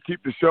 and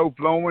keep the show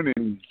flowing,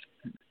 and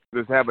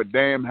just have a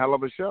damn hell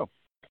of a show.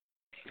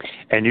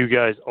 And you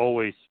guys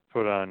always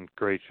put on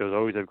great shows,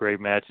 always have great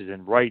matches,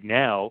 and right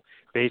now,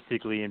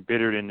 basically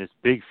embittered in this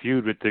big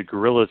feud with the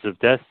Gorillas of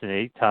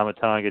Destiny, Tama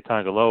Tonga,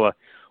 Tongaloa.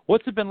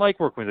 What's it been like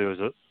working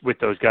with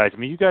those guys? I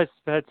mean, you guys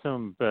have had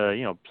some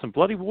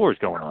bloody wars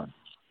going on.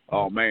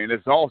 Oh, man,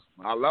 it's awesome.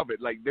 I love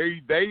it. Like,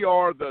 they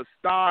are the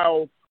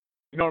style,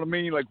 you know what I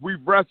mean? Like,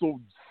 we've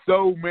wrestled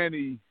so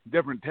many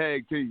different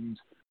tag teams.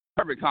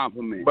 Perfect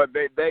compliment. But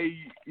they,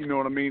 you know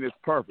what I mean? It's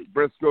perfect.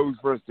 Briscoes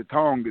versus the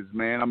Tongas,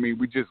 man. I mean,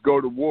 we just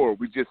go to war.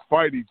 We just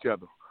fight each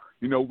other.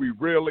 We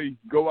really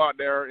go out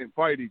there and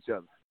fight each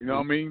other. You know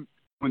what I mean?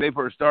 When they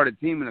first started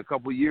teaming a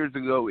couple of years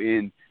ago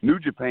in New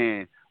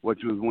Japan, which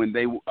was when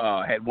they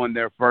had won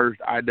their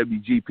first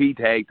IWGP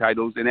tag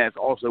titles, and that's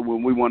also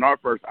when we won our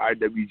first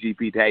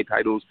IWGP tag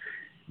titles,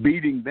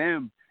 beating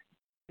them.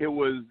 It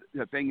was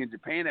a thing in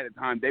Japan at the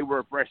time. They were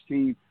a fresh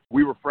team.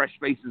 We were fresh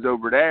faces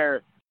over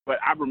there. But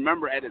I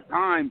remember at the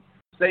time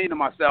saying to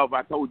myself,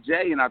 I told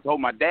Jay and I told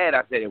my dad,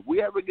 I said, if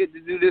we ever get to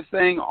do this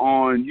thing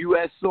on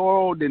U.S.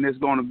 soil, then it's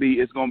gonna be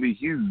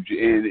huge.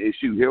 And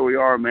shoot, here we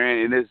are, man.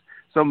 And it's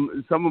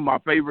one of my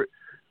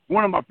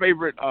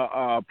favorite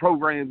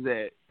programs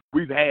that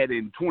we've had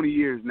in 20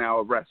 years now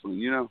of wrestling.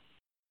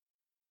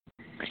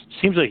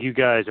 Seems like you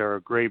guys are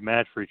a great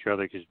match for each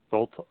other because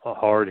both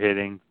hard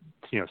hitting,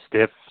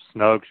 stiff,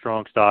 snug,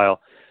 strong style.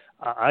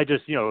 I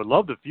just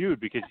love the feud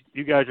because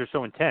you guys are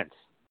so intense.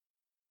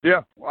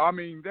 Yeah, well, I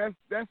mean, that's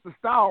the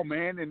style,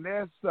 man, and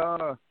that's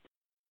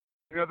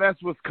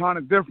what's kind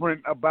of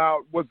different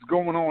about what's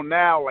going on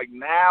now. Like,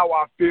 now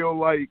I feel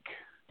like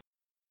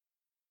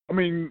I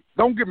mean,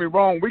 don't get me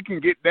wrong. We can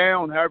get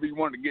down however you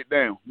want to get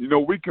down. You know,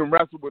 we can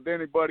wrestle with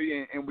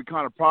anybody, and we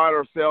kind of pride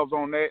ourselves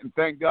on that. And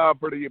thank God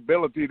for the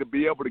ability to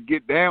be able to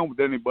get down with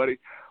anybody.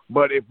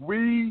 But if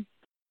we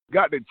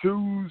got to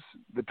choose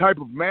the type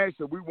of match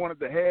that we wanted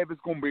to have,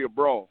 it's going to be a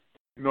brawl.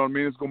 You know what I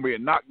mean? It's going to be a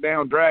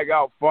knockdown,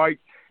 drag-out fight.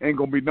 Ain't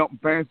going to be nothing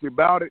fancy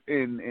about it,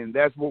 and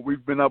that's what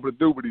we've been able to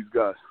do with these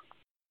guys.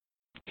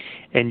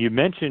 And you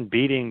mentioned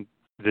beating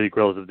the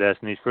Guerrillas of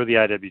Destiny for the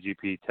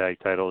IWGP tag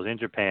titles in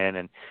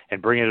Japan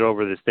and bringing it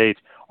over to the States.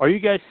 Are you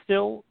guys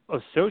still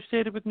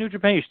associated with New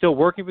Japan? You're still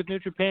working with New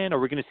Japan? Are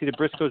we going to see the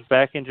Briscoes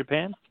back in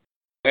Japan?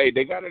 Hey,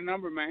 they got a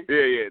number, man.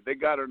 Yeah, they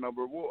got our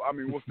number.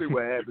 We'll see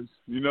what happens.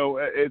 You know,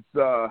 it's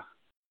I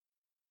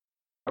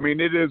mean,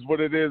 it is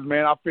what it is,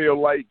 man. I feel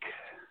like,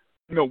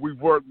 you know,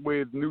 we've worked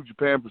with New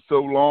Japan for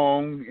so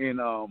long, and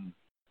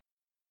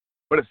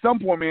but at some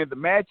point, man, the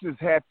matches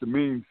have to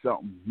mean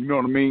something. You know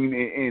what I mean?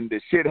 And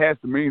the shit has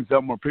to mean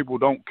something where people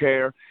don't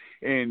care.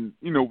 And,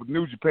 you know, with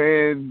New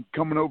Japan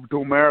coming over to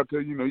America,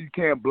 you know, you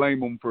can't blame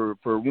them for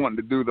wanting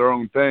to do their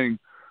own thing.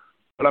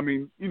 But, I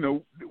mean, you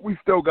know, we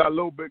still got a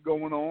little bit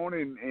going on.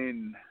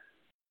 And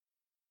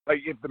like,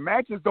 if the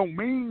matches don't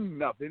mean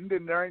nothing,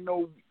 then there ain't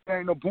no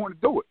point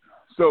to do it.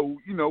 So,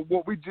 you know,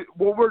 what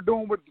we're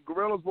doing with the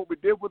Guerrillas, what we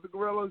did with the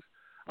Guerrillas,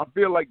 I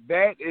feel like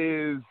that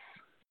is,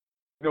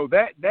 you know,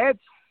 that's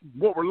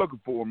what we're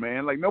looking for,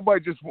 man. Like, nobody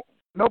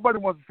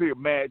wants to see a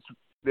match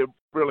that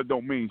really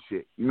don't mean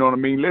shit. You know what I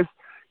mean? Let's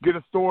get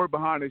a story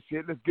behind this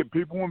shit. Let's get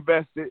people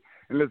invested,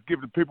 and let's give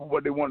the people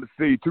what they want to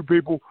see. Two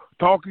people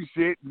talking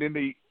shit, and then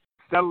they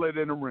settle it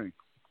in the ring.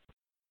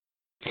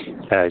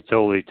 I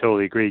totally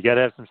agree. You got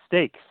to have some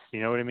stakes.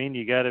 You know what I mean?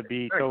 You got to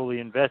be totally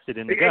invested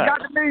in the guy. It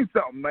got to mean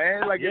something,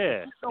 man. Like,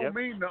 yeah, if it don't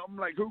mean nothing,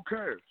 like, who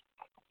cares?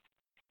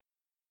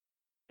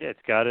 Yeah,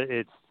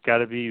 it's got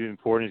to be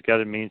important. It's got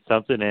to mean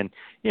something. And,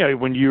 you know,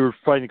 when you're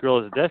fighting the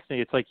Guerrillas of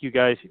Destiny, it's like you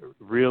guys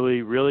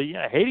really, really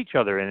hate each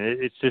other. And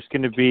it's just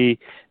going to be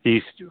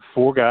these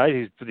four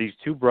guys, these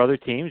two brother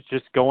teams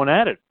just going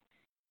at it.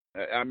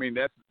 I mean,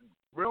 that's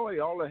really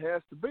all it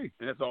has to be.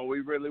 And that's all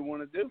we really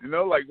want to do. You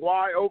know, like,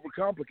 why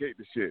overcomplicate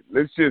the shit?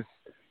 Let's just,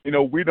 you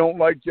know, we don't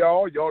like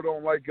y'all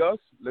don't like us.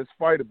 Let's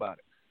fight about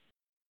it.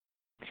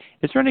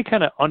 Is there any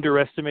kind of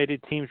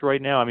underestimated teams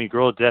right now? I mean,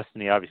 Guerrilla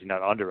Destiny, obviously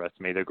not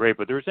underestimated. They're great.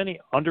 But there's any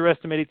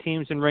underestimated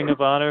teams in Ring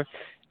of Honor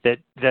that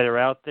are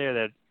out there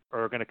that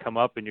are going to come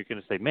up and you're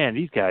going to say, man,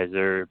 these guys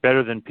are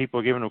better than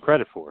people are giving them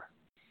credit for?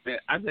 Man,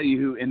 I tell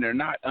you who, and they're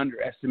not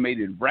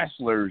underestimated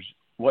wrestlers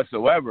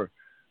whatsoever.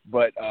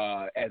 But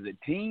as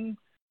a team,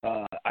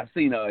 I've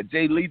seen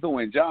Jay Lethal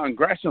and John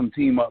Gresham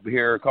team up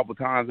here a couple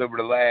times over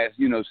the last,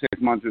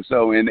 6 months or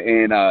so, and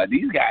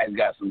these guys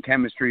got some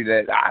chemistry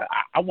that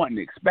I wasn't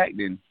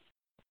expecting.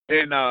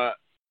 And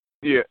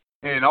yeah,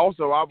 and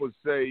also I would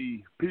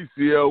say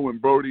PCO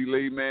and Brody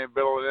Lee, man,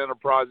 Villain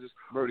Enterprises,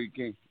 Brody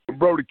King,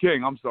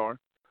 I'm sorry.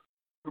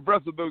 We've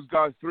wrestled those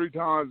guys 3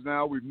 times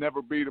now. We've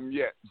never beat them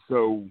yet.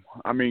 So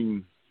I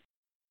mean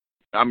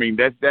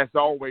that's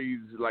always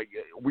like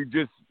we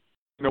just.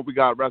 We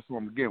got to wrestle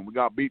them again. We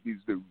got to beat these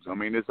dudes. I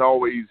mean, it's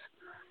always,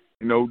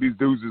 these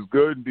dudes is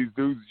good. And these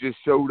dudes just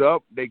showed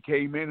up. They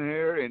came in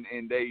here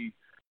and they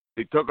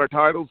took our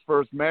titles.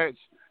 First match,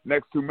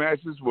 next 2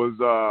 matches was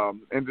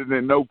ended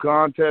in no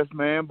contest,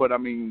 man. But I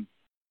mean,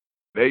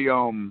 they're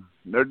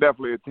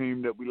definitely a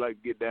team that we like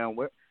to get down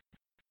with.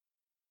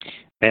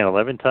 Man,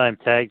 11-time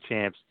tag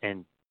champs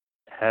and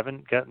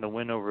haven't gotten the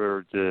win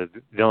over the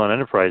Villain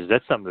Enterprises.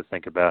 That's something to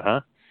think about,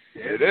 huh?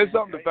 Yeah, it is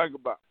something to think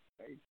about.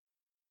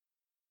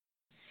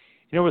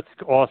 You know what's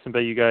awesome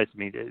about you guys? I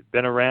mean, it's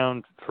been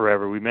around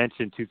forever. We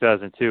mentioned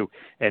 2002,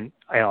 and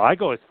I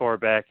go as far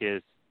back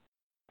as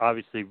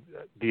obviously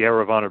the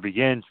era of Honor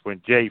begins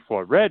when Jay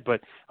fought Red,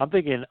 but I'm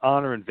thinking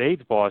Honor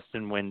invades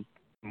Boston when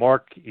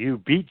Mark,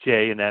 you beat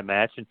Jay in that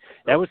match, and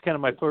that was kind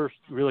of my first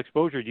real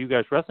exposure to you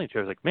guys wrestling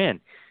shows. Like, man,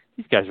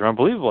 these guys are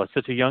unbelievable at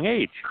such a young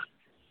age.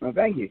 Well,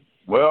 thank you.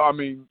 Well, I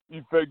mean,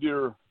 you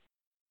figure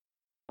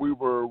we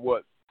were,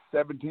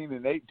 17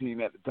 and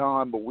 18 at the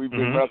time, but we've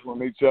been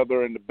wrestling each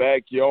other in the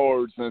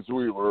backyard since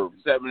we were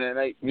 7 and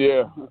 8.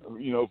 Yeah,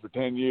 for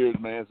 10 years,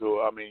 man. So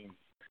I mean,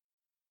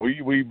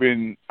 we've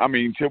been. I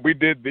mean, we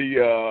did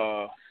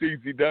the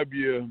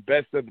CZW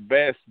Best of the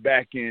Best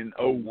back in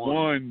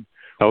 2001.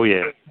 Oh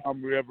yeah. First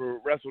time we ever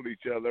wrestled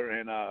each other,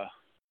 and I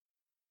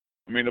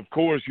mean, of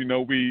course,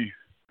 we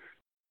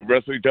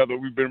wrestle each other.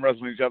 We've been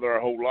wrestling each other our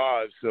whole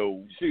lives.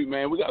 So shoot,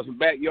 man, we got some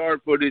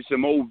backyard footage,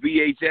 some old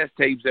VHS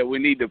tapes that we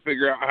need to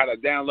figure out how to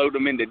download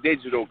them into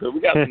digital, because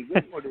we got some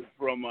good footage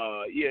from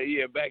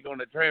back on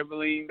the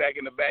trampoline, back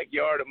in the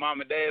backyard at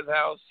Mom and Dad's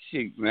house.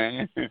 Shoot,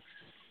 man.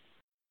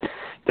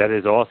 That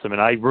is awesome.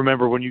 And I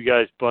remember when you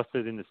guys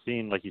busted in the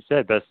scene, like you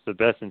said, Best of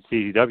the Best in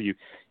CZW.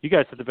 You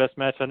guys had the best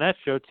match on that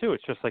show too.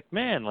 It's just like,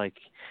 man, like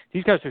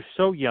these guys are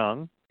so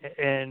young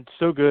and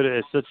so good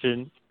at such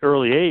an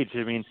early age.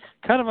 I mean,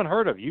 kind of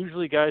unheard of.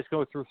 Usually guys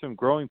go through some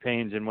growing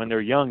pains, and when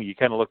they're young, you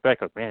kind of look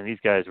back like, man, these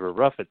guys were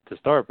rough to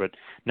start, but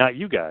not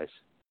you guys.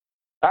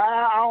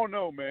 I don't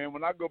know, man.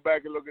 When I go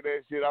back and look at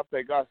that shit, I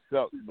think I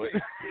suck. But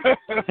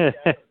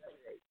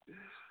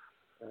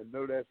I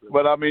know that.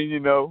 But I mean, you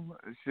know,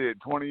 shit.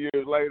 20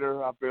 years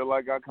later, I feel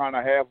like I kind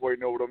of halfway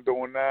know what I'm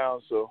doing now.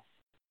 So.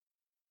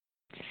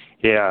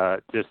 Yeah,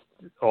 just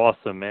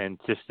awesome, and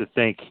just to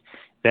think,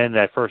 then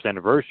that first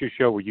anniversary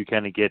show where you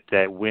kind of get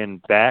that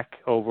win back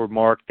over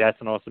Mark,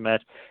 that's an awesome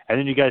match. And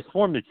then you guys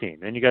form the team.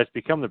 Then you guys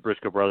become the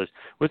Briscoe Brothers.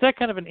 Was that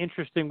kind of an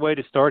interesting way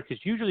to start?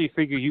 Because usually you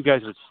figure you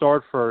guys would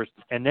start first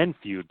and then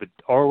feud. But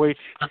ROH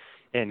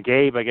and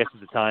Gabe, I guess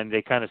at the time,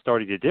 they kind of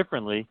started it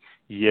differently.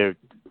 You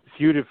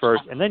feuded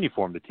first and then you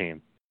formed the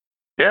team.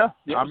 Yeah,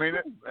 I mean,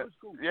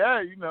 cool. Yeah,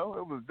 you know,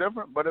 it was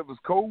different, but it was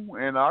cool.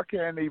 And I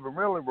can't even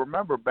really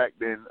remember back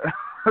then.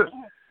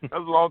 That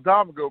was a long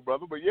time ago,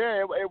 brother. But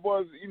yeah, it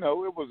was, you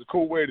know, it was a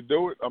cool way to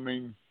do it. I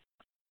mean,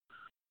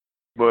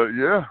 but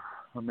yeah,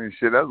 I mean,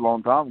 shit, that was a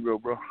long time ago,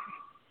 bro.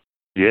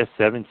 Yeah,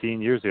 17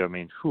 years ago. I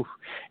mean, whew.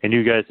 And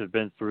you guys have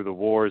been through the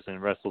wars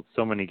and wrestled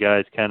so many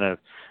guys kind of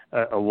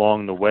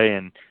along the way.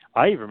 And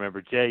I even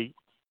remember, Jay,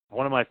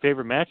 one of my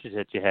favorite matches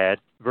that you had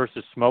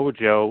versus Samoa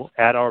Joe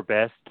at Our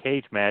Best,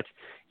 cage match.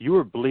 You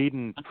were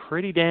bleeding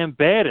pretty damn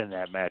bad in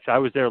that match. I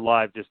was there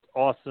live. Just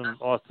awesome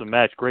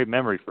match. Great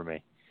memory for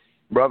me.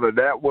 Brother,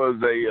 that was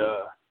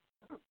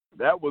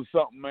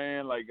something,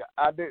 man. Like,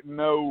 I didn't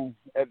know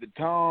at the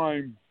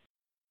time.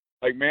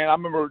 Like, man, I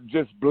remember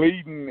just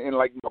bleeding and,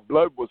 like, my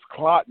blood was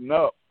clotting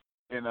up.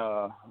 And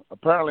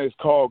apparently it's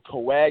called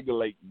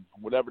coagulating,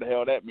 whatever the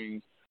hell that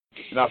means.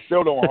 And I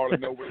still don't hardly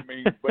know what it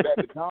means. But at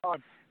the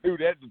time,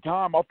 dude, I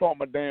thought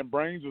my damn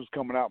brains was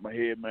coming out my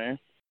head, man.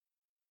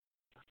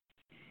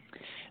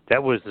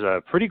 That was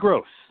pretty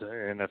gross,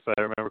 and if I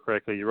remember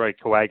correctly, you're right,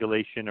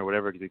 coagulation or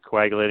whatever, the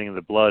coagulating of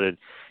the blood, and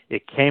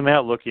it came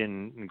out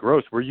looking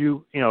gross. Were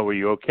you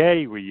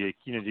okay? Were you,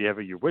 do you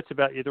have your wits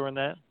about you during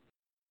that?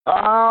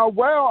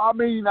 Well, I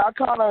mean, I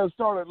kind of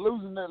started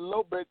losing it a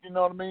little bit, you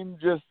know what I mean?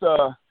 Just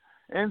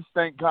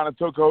instinct kind of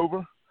took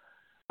over.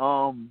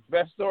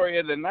 Best story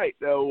of the night,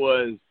 though,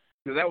 was,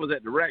 because that was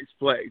at the Rex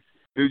place,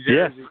 New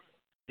Jersey. Yes.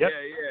 Yep.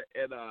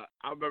 Yeah, and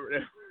I remember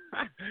that.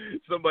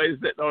 Somebody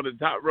sitting on the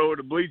top row of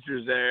the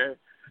bleachers there.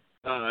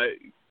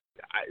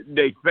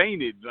 They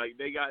fainted. Like,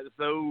 they got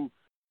so,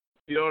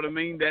 you know what I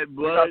mean? That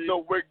blood. They got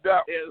so wigged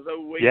out. Yeah, so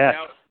wigged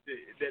out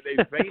that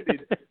they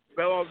fainted,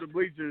 fell off the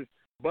bleachers,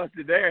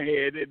 busted their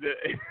head, and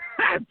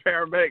the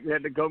paramedics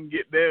had to come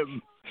get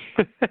them.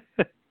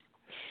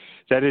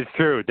 That is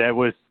true. That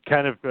was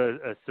kind of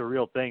a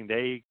surreal thing.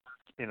 They,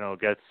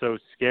 got so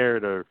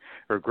scared or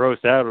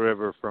grossed out or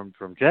whatever from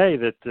Jay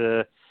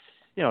that,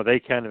 they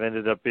kind of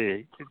ended up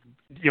being,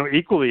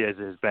 equally as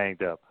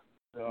banged up.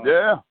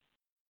 Yeah.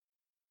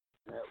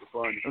 That was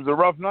fun. It was a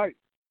rough night.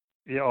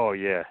 Yeah, oh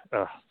yeah,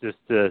 just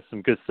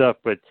some good stuff.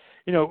 But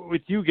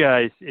with you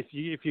guys, if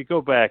you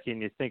go back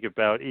and you think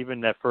about even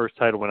that first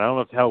title win, I don't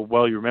know how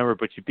well you remember,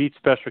 but you beat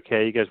Special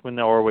K. You guys win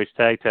the ROH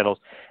tag titles.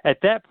 At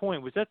that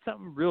point, was that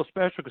something real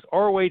special? Because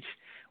ROH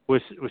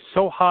was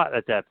so hot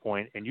at that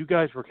point, and you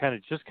guys were kind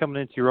of just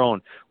coming into your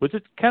own. Was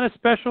it kind of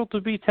special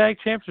to be tag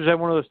champs, or is that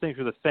one of those things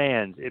for the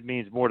fans? It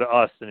means more to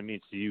us than it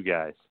means to you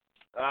guys.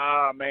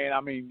 Man, I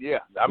mean, yeah.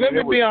 Let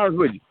me be honest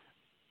with you.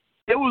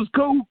 It was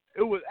cool.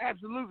 It was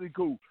absolutely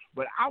cool.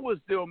 But I was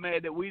still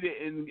mad that we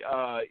didn't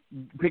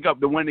pick up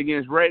the win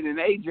against Red and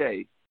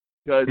AJ.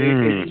 Because if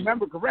you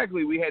remember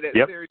correctly, we had that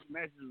series of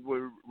matches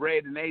with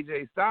Red and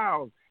AJ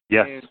Styles.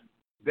 Yes. And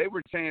they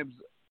were champs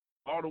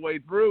all the way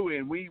through,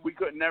 and we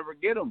couldn't never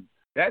get them.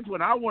 That's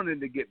when I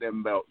wanted to get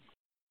them belts.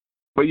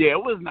 But, yeah,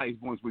 it was nice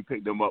once we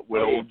picked them up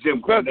with old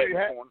Jim Cornette.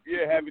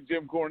 Having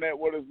Jim Cornette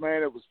with us,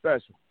 man, it was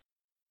special.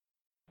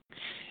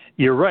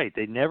 You're right.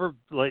 They never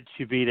let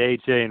you beat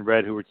AJ and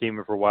Red, who were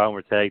teaming for a while and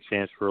were tag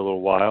champs for a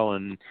little while.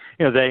 And,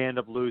 they end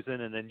up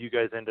losing, and then you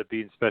guys end up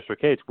beating Special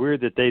K. It's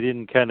weird that they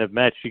didn't kind of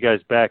match you guys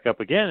back up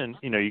again and,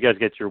 you guys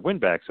get your win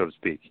back, so to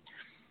speak.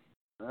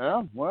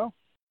 Yeah, well,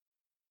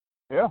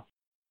 yeah.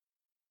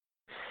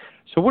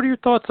 So what are your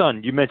thoughts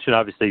on, you mentioned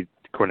obviously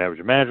Cornette was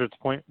your manager at this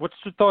point. What's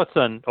your thoughts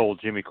on old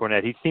Jimmy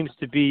Cornette? He seems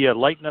to be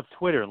lighting up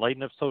Twitter and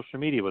lighting up social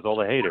media with all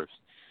the haters.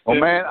 Well,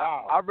 man,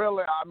 I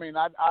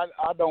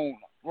don't,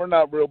 we're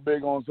not real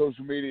big on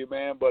social media,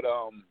 man, but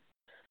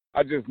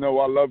I just know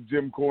I love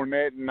Jim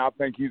Cornette, and I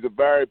think he's a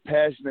very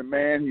passionate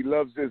man. He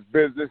loves this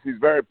business. He's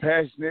very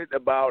passionate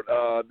about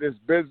this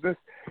business,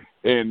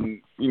 and,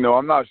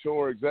 I'm not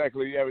sure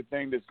exactly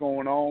everything that's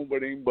going on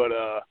with him, but,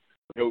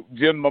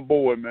 Jim, my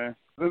boy, man.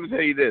 Let me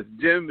tell you this.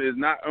 Jim is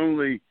not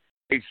only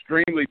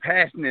extremely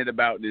passionate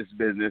about this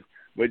business,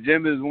 but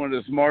Jim is one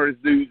of the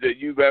smartest dudes that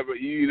you've ever,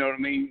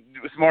 the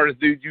smartest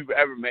dudes you've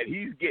ever met.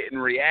 He's getting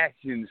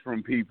reactions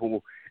from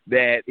people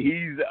that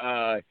he's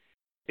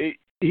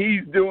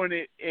doing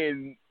it,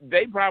 and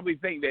they probably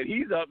think that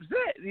he's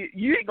upset.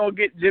 You ain't going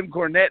to get Jim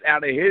Cornette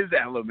out of his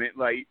element.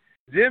 Like,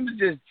 Jim's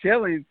just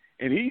chilling,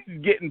 and he's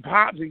getting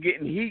pops and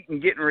getting heat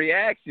and getting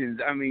reactions.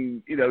 I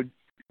mean,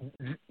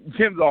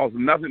 Jim's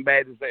awesome. Nothing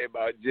bad to say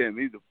about Jim.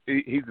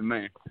 He's a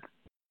man.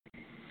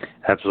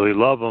 Absolutely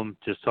love him.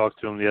 Just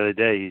talked to him the other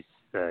day. He's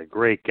a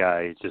great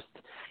guy. Just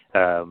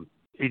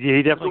he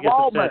definitely gets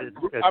upset.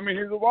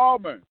 He's a wall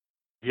man.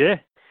 Yeah,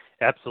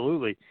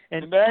 absolutely.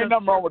 And there ain't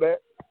nothing wrong with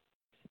that.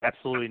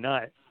 Absolutely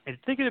not. And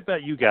thinking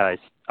about you guys,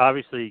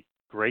 obviously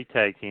great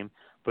tag team,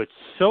 but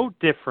so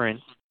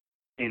different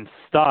in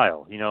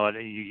style. You know,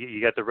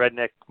 you got the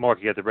redneck Mark,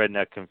 you got the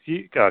redneck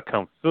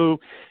Kung Fu.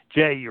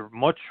 Jay, you're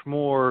much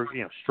more,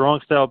 strong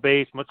style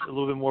base, a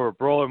little bit more of a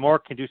brawler.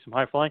 Mark can do some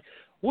high flying.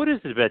 What is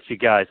it about you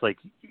guys? Like,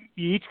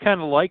 you each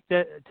kind of like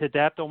that to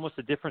adapt almost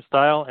a different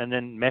style and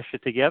then mesh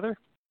it together?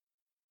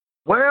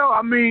 Well,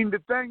 I mean, the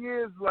thing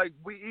is, like,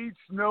 we each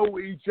know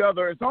each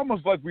other. It's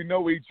almost like we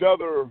know each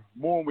other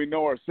more than we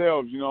know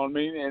ourselves, you know what I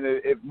mean? And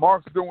if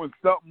Mark's doing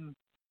something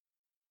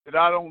that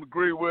I don't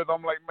agree with,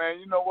 I'm like,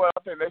 man, you know what?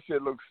 I think that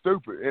shit looks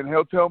stupid. And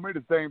he'll tell me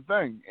the same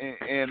thing.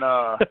 And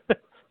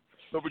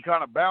so we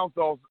kind of bounce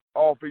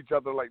off each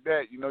other like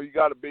that. You know, you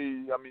got to be,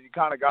 you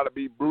kind of got to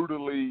be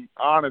brutally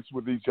honest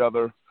with each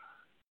other.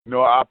 You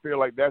know, I feel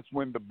like that's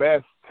when the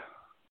best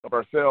of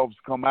ourselves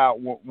come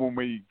out, when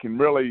we can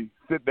really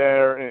sit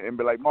there and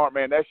be like, Mark,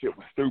 man, that shit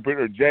was stupid.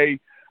 Or Jay,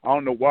 I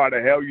don't know why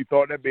the hell you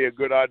thought that'd be a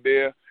good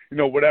idea. You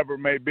know, whatever it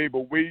may be.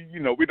 But we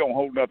don't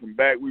hold nothing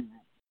back.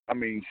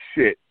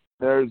 Shit.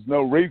 There's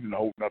no reason to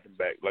hold nothing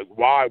back. Like,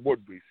 why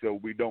would we? So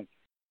we don't.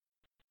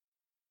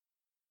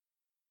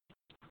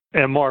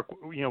 And Mark,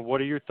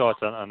 what are your thoughts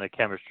on the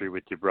chemistry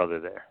with your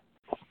brother there?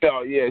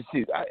 Oh yeah,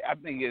 I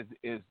think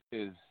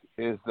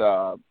it's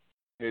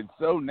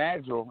so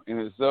natural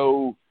and it's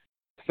so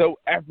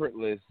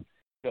effortless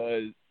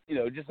because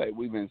just like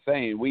we've been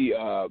saying, we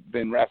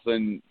been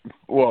wrestling.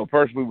 Well,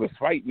 first we was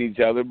fighting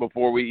each other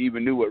before we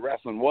even knew what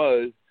wrestling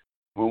was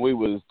when we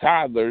was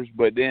toddlers.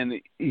 But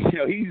then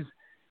he's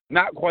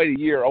not quite a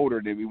year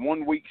older than me,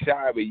 1 week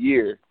shy of a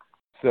year.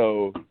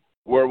 So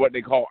we're what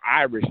they call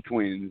Irish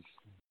twins.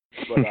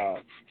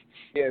 But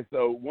yeah,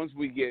 so once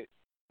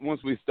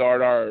we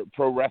start our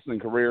pro wrestling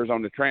careers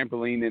on the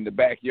trampoline in the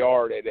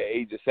backyard at the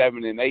age of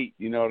 7 and 8,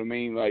 you know what I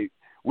mean? Like,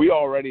 we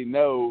already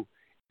know,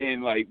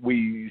 and like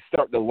we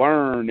start to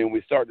learn and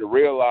we start to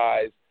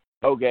realize,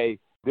 okay,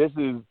 this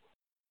is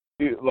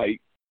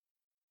like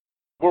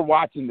we're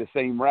watching the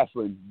same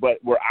wrestling, but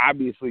we're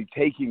obviously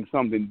taking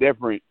something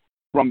different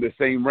from the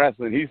same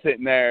wrestling. He's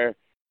sitting there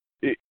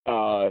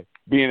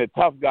being a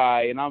tough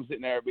guy, and I'm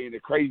sitting there being a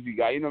crazy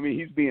guy. You know what I mean?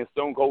 He's being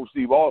Stone Cold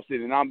Steve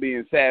Austin, and I'm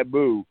being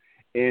Sabu.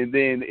 And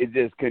then it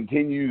just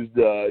continues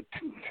to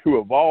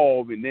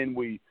evolve, and then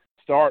we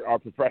start our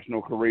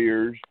professional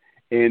careers,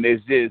 and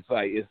it's just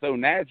like it's so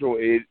natural.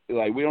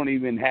 Like we don't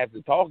even have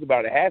to talk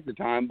about it half the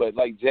time. But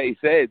like Jay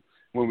said,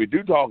 when we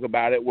do talk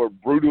about it, we're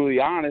brutally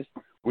honest.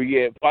 We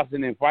get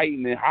fussing and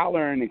fighting and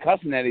hollering and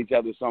cussing at each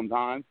other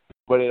sometimes,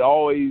 but it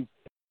always,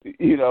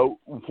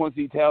 once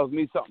he tells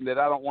me something that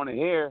I don't want to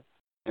hear,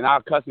 and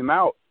I'll cuss him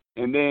out,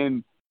 and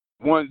then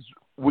once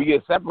we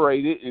get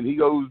separated and he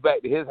goes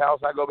back to his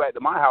house, I go back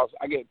to my house,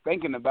 I get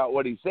thinking about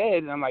what he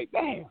said, and I'm like,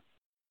 damn,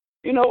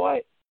 you know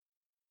what?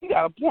 He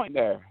got a point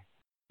there.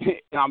 And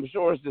I'm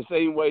sure it's the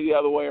same way the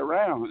other way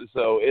around.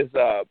 So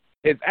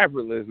it's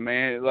effortless,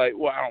 man. Like,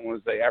 well, I don't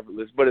want to say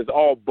effortless, but it's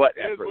all but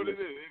effortless.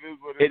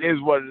 It is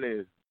what it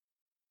is.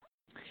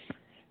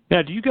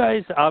 Now, do you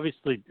guys,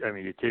 obviously,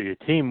 your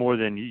team more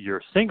than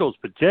your singles,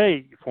 but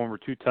Jay, former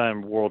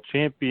 2-time world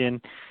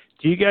champion,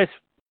 do you guys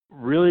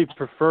really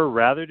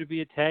rather to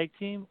be a tag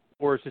team,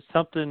 or is it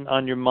something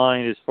on your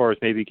mind as far as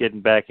maybe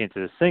getting back into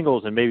the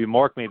singles and maybe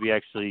Mark maybe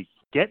actually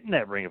getting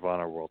that Ring of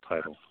Honor world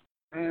title?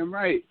 Damn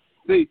right.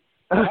 See,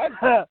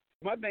 my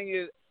thing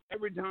is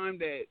every time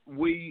that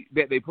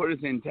they put us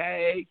in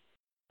tag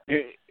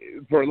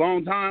for a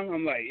long time,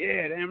 I'm like,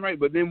 yeah, damn right.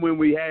 But then when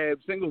we have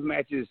singles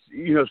matches,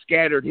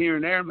 scattered here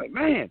and there, I'm like,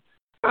 man,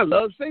 I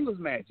love singles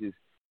matches.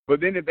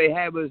 But then if they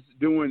have us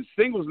doing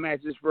singles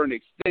matches for an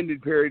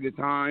extended period of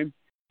time,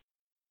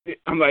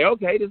 I'm like,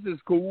 okay, this is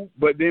cool.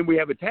 But then we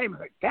have a tag. I'm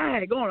like,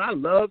 daggone, I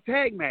love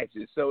tag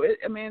matches. So,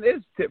 it's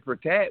tit for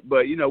tat,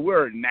 but,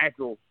 we're a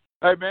natural.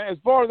 Hey, man, as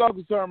far as I'm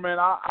concerned, man,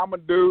 I'm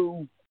going to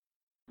do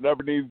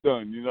whatever needs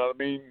done. You know what I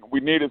mean? We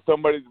needed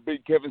somebody to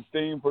beat Kevin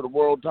Steen for the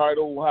world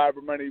title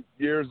however many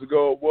years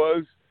ago it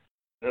was.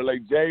 They're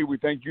like, Jay, we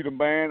think you the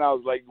man. I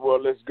was like,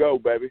 well, let's go,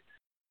 baby.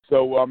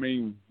 So,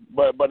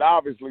 but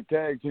obviously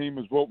tag team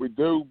is what we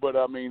do. But,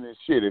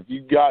 shit,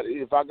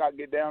 if I got to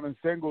get down in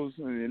singles,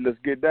 let's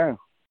get down.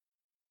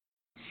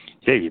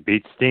 Yeah, you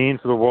beat Steen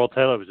for the world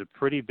title. It was a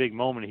pretty big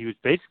moment. He was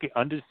basically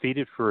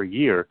undefeated for a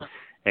year,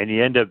 and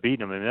you end up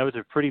beating him. That was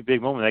a pretty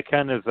big moment. That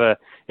kind of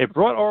it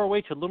brought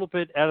ROH a little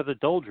bit out of the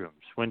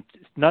doldrums. When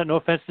no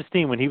offense to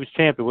Steen, when he was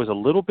champ, it was a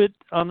little bit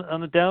on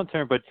the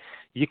downturn, but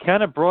you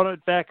kind of brought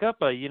it back up.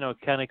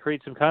 Kind of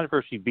created some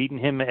controversy, beating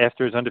him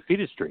after his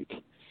undefeated streak.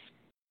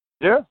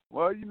 Yeah,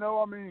 well,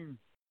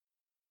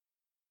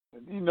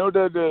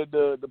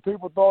 the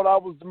people thought I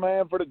was the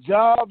man for the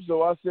job,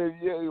 so I said,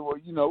 yeah,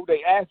 well,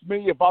 they asked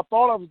me if I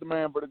thought I was the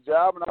man for the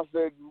job, and I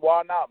said,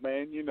 why not,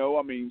 man?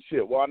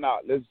 Shit, why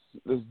not? Let's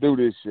do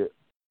this shit.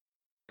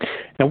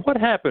 Now, what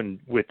happened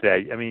with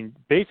that?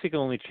 Basically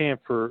only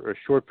champ for a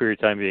short period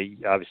of time.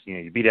 Obviously,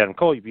 you beat Adam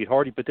Cole, you beat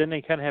Hardy, but then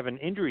they kind of have an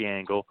injury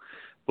angle.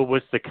 But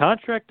was the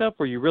contract up?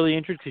 Were you really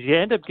injured? Because you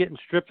end up getting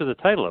stripped of the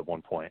title at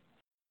one point.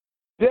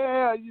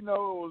 Yeah, it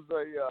was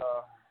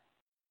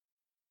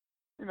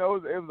you know,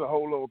 it was a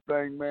whole little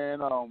thing, man.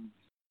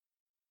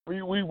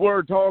 We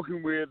were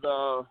talking with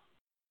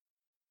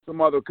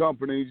some other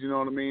companies, you know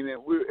what I mean,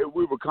 and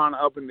we were kind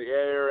of up in the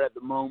air at the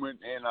moment,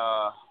 and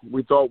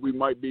we thought we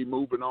might be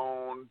moving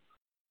on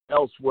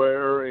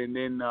elsewhere, and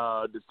then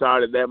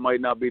decided that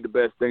might not be the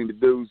best thing to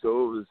do. So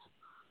it was,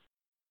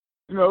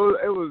 you know,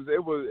 it was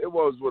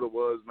what it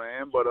was,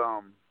 man. But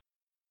I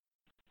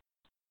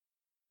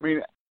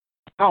mean,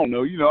 I don't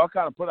know. You know, I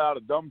kind of put out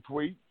a dumb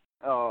tweet,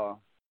 you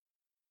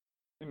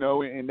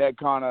know, and that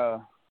kind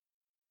of,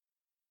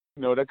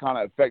 you know, that kind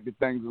of affected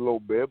things a little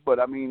bit. But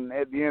I mean,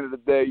 at the end of the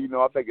day, you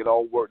know, I think it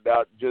all worked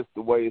out just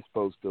the way it's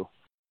supposed to.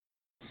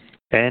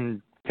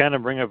 And kind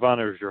of Ring of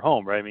Honor is your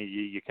home, right? I mean,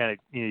 you kind of,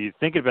 you know, you're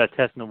thinking about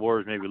testing the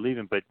waters, maybe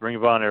leaving, but Ring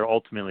of Honor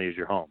ultimately is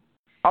your home.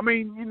 I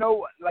mean, you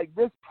know, like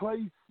this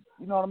place,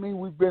 you know what I mean?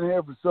 We've been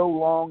here for so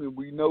long, and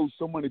we know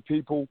so many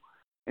people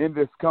in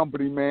this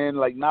company, man.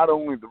 Like, not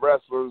only the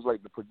wrestlers,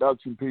 like the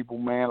production people,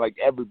 man, like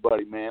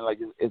everybody, man. Like,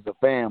 it's a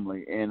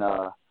family. And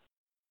I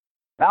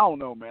don't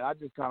know, man. I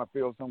just kind of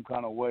feel some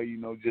kind of way, you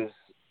know, just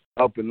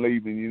up and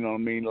leaving, you know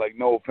what I mean? Like,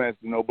 no offense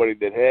to nobody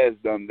that has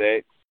done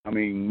that. I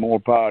mean,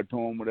 more power to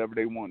them, whatever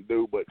they want to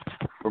do. But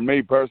for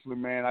me personally,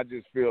 man, I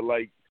just feel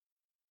like,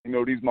 you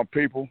know, these my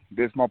people,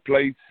 this my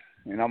place,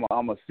 and I'm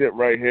going to sit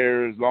right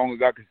here as long as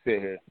I can sit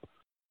here.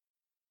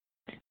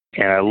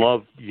 And I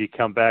love you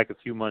come back a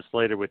few months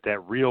later with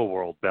that Real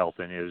World belt,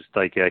 and it was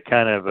like a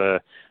kind of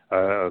a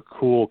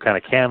cool kind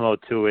of camo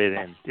to it.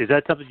 And is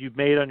that something you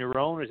made on your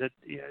own, or is that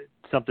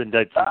something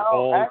that's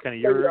all kind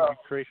of your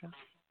creation?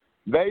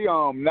 They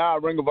now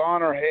Ring of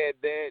Honor had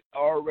that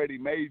already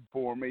made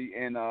for me,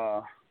 and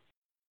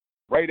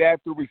right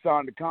after we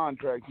signed the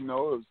contract, you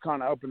know, it was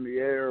kind of up in the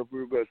air if we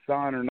were going to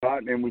sign or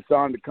not, and we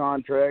signed the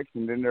contract,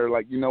 and then they're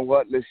like, you know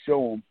what, let's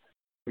show them.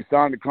 We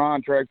signed the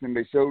contract, and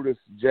they showed us,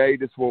 Jay,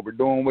 this is what we're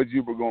doing with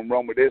you. We're going to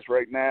run with this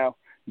right now.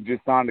 You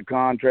just signed the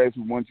contract.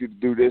 We want you to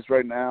do this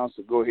right now,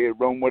 so go ahead,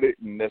 run with it,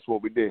 and that's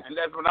what we did. And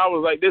that's when I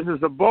was like, this is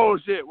some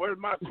bullshit. Where's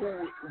my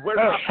cool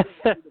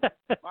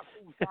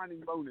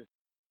signing bonus?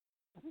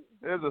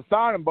 There's a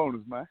signing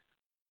bonus, man.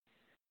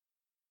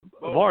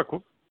 Mark,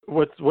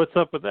 what's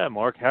up with that,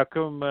 Mark? How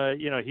come,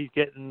 you know, he's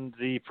getting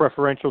the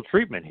preferential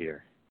treatment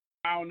here?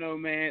 I don't know,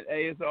 man.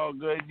 Hey, it's all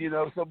good. You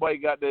know, somebody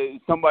got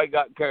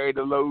carried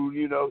the load.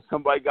 You know,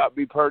 somebody got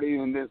be pretty,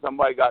 and then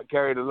somebody got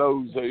carried the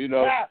load. So, you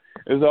know,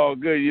 it's all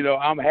good. You know,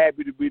 I'm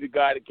happy to be the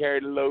guy to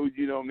carry the load.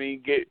 You know what I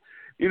mean? Back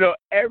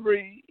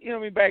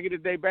in the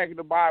day, back in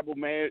the Bible,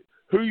 man,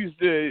 who used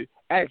to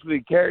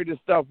actually carry the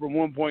stuff from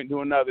one point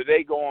to another?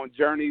 They go on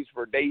journeys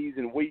for days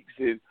and weeks,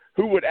 and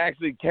who would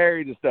actually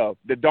carry the stuff?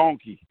 The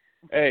donkey.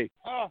 Hey,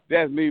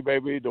 that's me,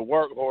 baby, the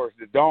workhorse,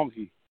 the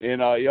donkey. And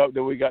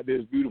then we got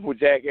this beautiful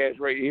jackass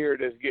right here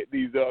that's getting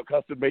these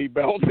custom-made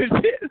belts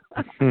and shit.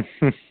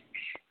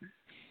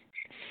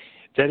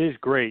 That is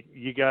great.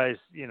 You guys,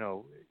 you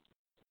know,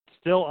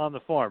 still on the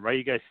farm, right?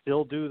 You guys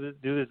still do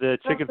the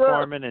chicken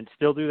farming and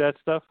still do that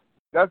stuff?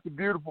 That's the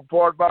beautiful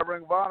part about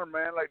Ring of Honor,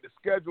 man. Like the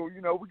schedule,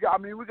 you know, we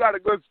got a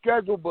good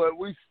schedule, but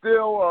we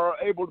still are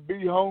able to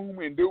be home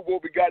and do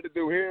what we got to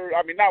do here.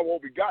 I mean, not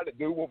what we got to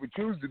do, what we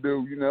choose to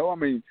do, you know. I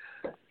mean,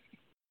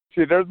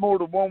 shit, there's more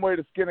than one way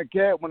to skin a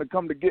cat when it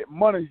comes to getting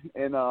money,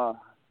 and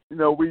you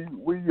know,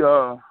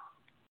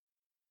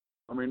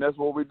 I mean, that's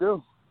what we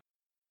do.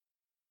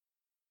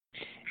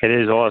 It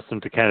is awesome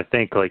to kind of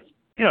think, like,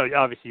 you know,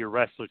 obviously you're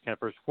wrestlers kind of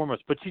first and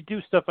foremost, but you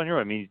do stuff on your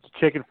own. I mean,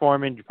 chicken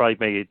farming, you probably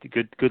make a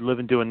good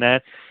living doing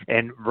that,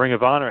 and Ring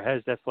of Honor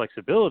has that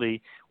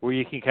flexibility where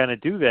you can kind of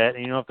do that,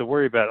 and you don't have to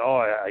worry about,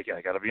 I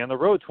got to be on the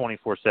road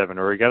 24/7,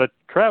 or I got to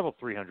travel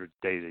 300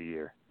 days a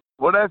year.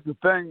 Well, that's the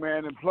thing,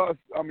 man. And plus,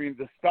 I mean,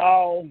 the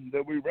style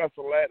that we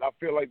wrestle at, I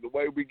feel like the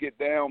way we get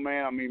down,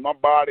 man, I mean, my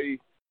body,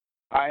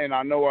 and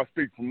I know I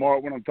speak for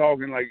Mark when I'm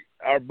talking, like,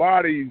 our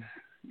bodies,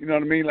 you know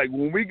what I mean? Like,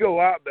 when we go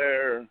out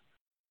there,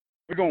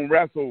 we're going to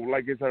wrestle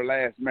like it's our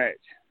last match.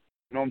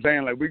 You know what I'm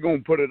saying? Like, we're going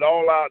to put it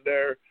all out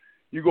there.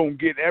 You're going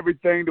to get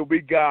everything that we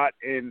got,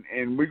 and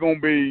we're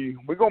going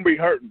to be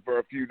hurting for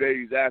a few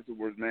days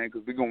afterwards, man,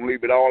 because we're going to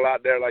leave it all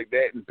out there like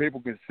that, and people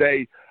can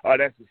say, oh,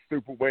 that's a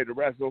stupid way to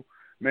wrestle.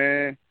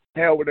 Man,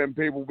 hell with them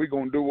people. We're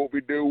going to do what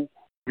we do.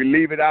 We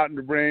leave it out in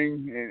the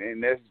ring,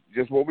 and that's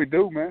just what we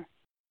do, man.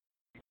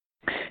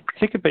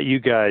 Think about you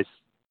guys,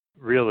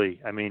 really.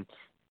 I mean,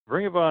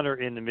 Ring of Honor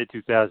in the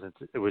mid-2000s,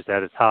 it was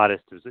at its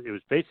hottest. It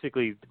was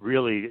basically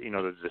really, you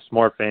know, the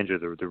smart fans or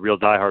the real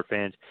diehard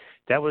fans.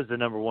 That was the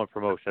number one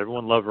promotion.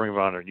 Everyone loved Ring of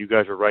Honor, and you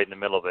guys were right in the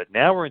middle of it.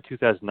 Now we're in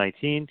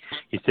 2019.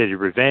 You said you're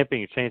revamping,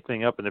 you're changing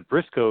things up, and the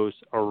Briscoes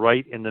are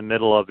right in the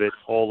middle of it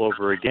all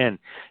over again.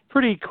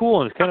 Pretty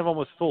cool, and it's kind of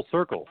almost full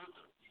circle.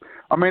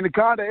 I mean, it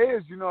kind of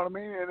is, you know what I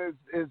mean? And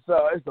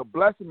it's a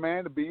blessing,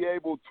 man, to be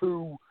able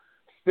to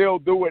still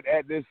do it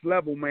at this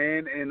level,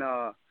 man. And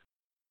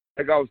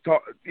like I was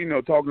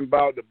talking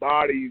about the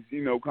bodies,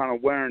 you know, kind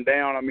of wearing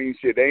down. I mean,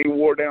 shit, they ain't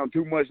wore down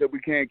too much that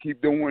we can't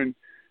keep doing,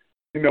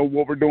 you know,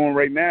 what we're doing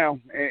right now.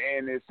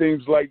 And it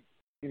seems like,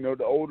 you know,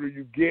 the older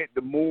you get,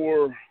 the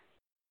more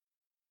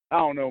I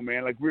don't know,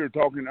 man. Like we were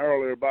talking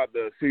earlier about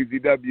the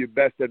CZW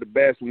best of the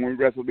best when we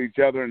wrestled each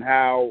other and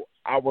how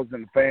I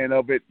wasn't a fan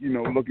of it,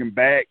 looking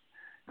back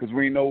because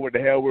we know what the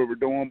hell we were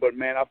doing. But,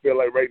 man, I feel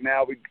like right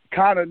now we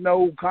kind of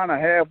know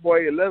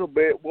halfway a little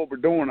bit what we're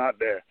doing out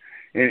there.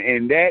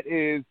 And that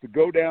is to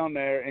go down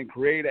there and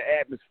create an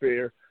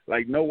atmosphere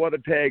like no other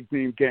tag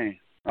team can.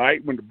 All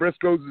right? When the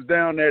Briscoes is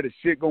down there, the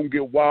shit going to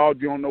get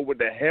wild. You don't know what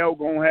the hell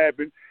going to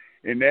happen.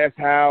 And that's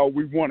how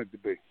we want it to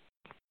be.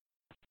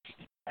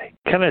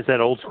 Kind of has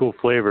that old school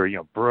flavor,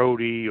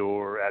 Brody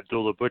or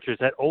Abdullah Butcher.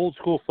 That old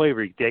school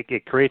flavor.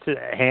 It creates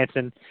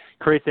Hanson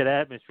creates that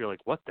atmosphere. Like,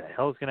 what the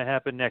hell is going to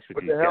happen next with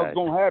these guys? What the hell's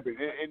going to happen?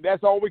 And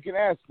that's all we can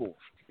ask for.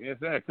 Yes,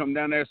 sir. Come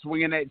down there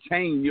swinging that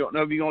chain. You don't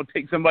know if you're going to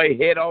take somebody's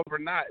head off or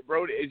not.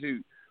 Brody,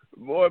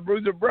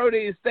 Bruiser Brody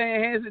is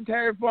Stan Hansen,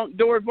 Terry Funk,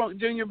 Dory Funk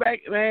Jr. back,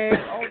 man.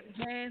 All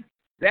the time.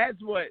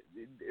 That's what,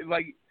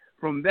 like,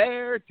 from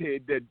there to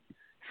the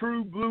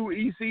true blue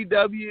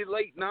ECW,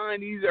 late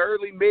 90s,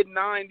 early mid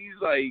 90s,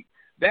 like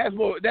that's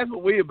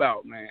what we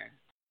about, man.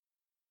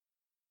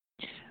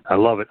 I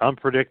love it.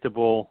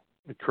 Unpredictable,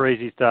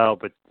 crazy style,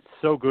 but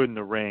so good in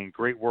the ring.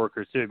 Great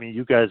workers too. I mean,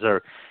 you guys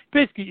are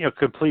basically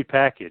complete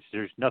package.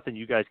 There's nothing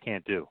you guys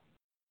can't do.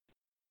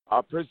 I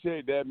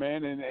appreciate that,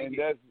 man, and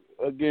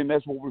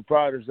that's what we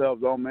pride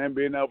ourselves on, man,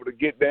 being able to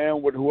get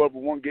down with whoever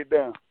want to get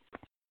down.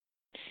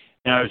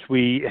 Now, as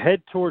we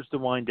head towards the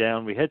wind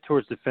down, we head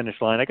towards the finish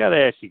line. I got to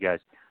ask you guys,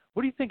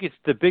 what do you think is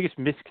the biggest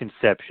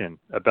misconception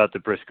about the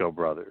Briscoe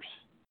brothers?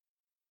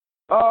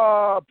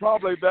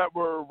 Probably that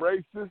we're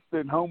racist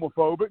and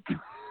homophobic.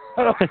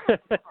 I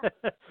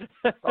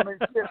mean,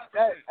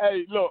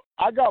 hey, look,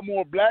 I got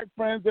more black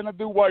friends than I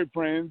do white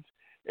friends,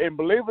 and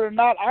believe it or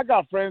not, I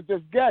got friends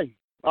that's gay.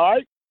 All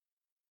right?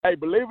 Hey,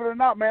 believe it or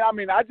not, man, I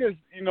mean, I just,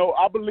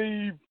 I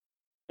believe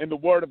in the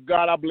Word of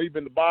God. I believe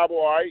in the Bible,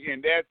 all right?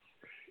 And that's,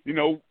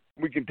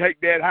 we can take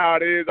that how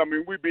it is. I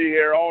mean, we'd be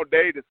here all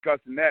day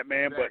discussing that,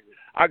 man. But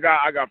I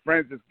got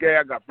friends that's gay.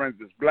 I got friends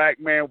that's black,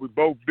 man. We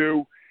both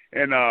do.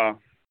 And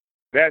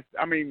that's,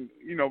 I mean,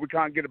 we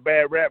can't get a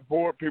bad rap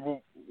for it.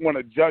 People want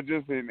to judge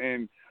us.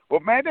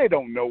 But, man, they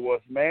don't know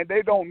us, man.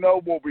 They don't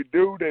know what we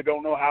do. They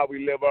don't know how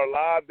we live our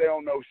lives. They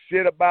don't know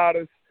shit about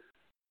us.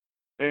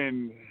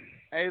 And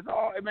it's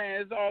all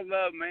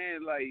love,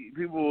 man. Like,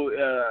 people,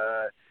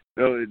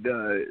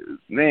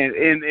 man,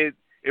 and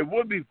it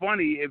would be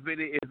funny if it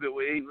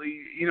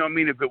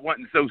if it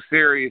wasn't so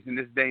serious in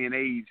this day and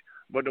age.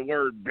 But the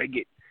word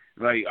bigot,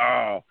 like,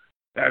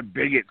 that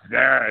bigots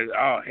there,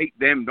 hate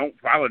them, don't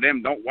follow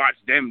them, don't watch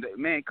them.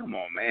 Man, come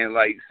on, man.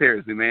 Like,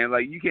 seriously, man.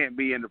 Like, you can't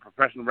be into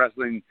professional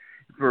wrestling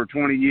for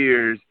 20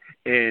 years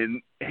and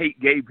hate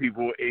gay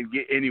people and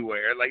get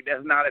anywhere. Like,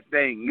 that's not a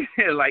thing.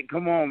 Like,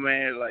 come on,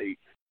 man. Like,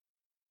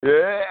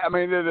 yeah, I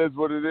mean, it is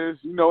what it is.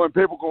 And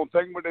people going to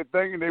think what they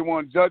think and they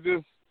want to judge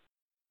us.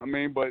 I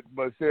mean, but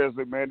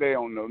seriously, man, they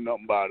don't know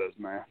nothing about us,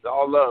 man. It's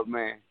all love,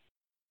 man.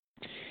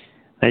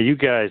 Now, you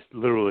guys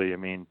literally, I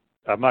mean,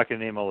 I'm not going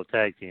to name all the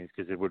tag teams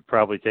because it would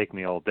probably take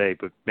me all day,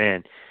 but,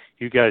 man,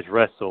 you guys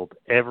wrestled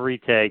every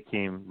tag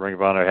team Ring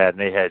of Honor had, and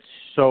they had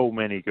so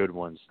many good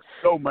ones.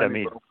 So many, I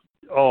mean, bro.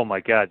 Oh, my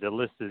God, the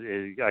list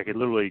is I could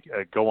literally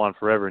go on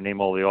forever and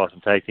name all the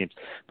awesome tag teams.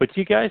 But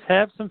do you guys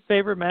have some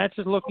favorite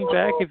matches looking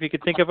back, if you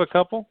could think of a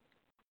couple?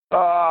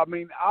 I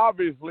mean,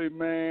 obviously,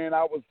 man,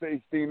 I would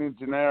say Steen and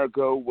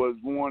Generico was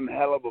one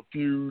hell of a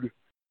feud.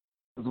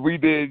 Cause we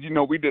did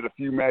a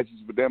few matches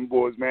with them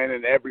boys, man,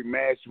 and every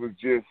match was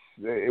just,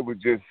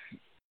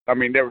 I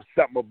mean, there was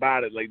something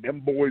about it. Like, them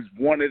boys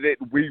wanted it,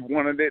 we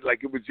wanted it.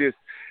 Like, it was just,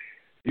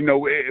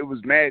 it was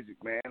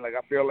magic, man. Like,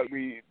 I feel like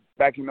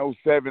back in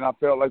 2007, I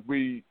felt like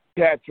we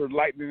captured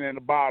lightning in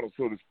a bottle,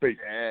 so to speak.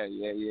 Yeah.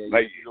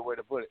 Like, good way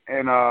to put it.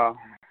 And,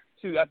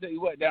 shoot, I tell you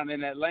what, down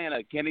in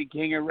Atlanta, Kenny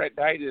King and Rhett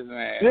Titus,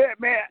 man. Yeah,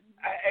 man,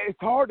 it's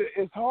hard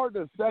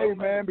to say,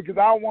 man, because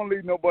I don't want to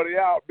leave nobody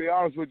out, be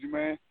honest with you,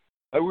 man.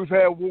 Like, we've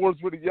had wars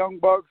with the Young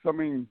Bucks. I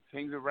mean,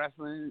 Kings of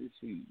Wrestling.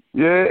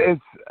 Yeah,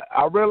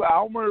 I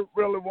don't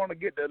really want to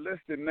get the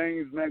list of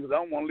names, man, because I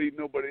don't want to leave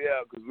nobody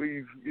out, because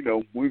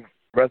we've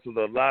wrestled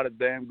a lot of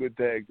damn good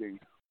tag teams.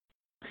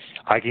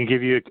 I can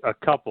give you a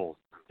couple,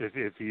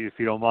 if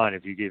you don't mind.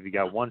 If you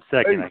got 1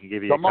 second, Hey, I can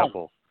give you a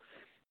couple.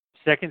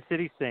 Second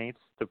City Saints,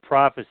 The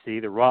Prophecy,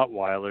 The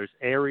Rottweilers,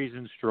 Aries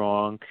and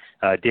Strong,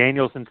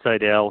 Daniels and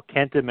Seidel,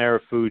 Kenta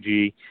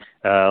Marufuji,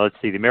 let's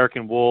see, The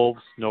American Wolves,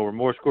 No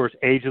Remorse Course,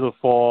 Age of the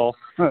Fall,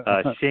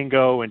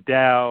 Shingo and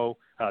Dow,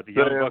 the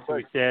Young Bucks,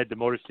 we said, the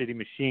Motor City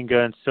Machine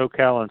Guns,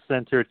 SoCal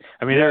Uncensored.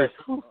 I mean, there's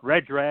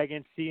Red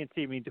Dragon,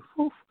 CNT. I mean,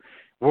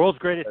 world's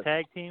greatest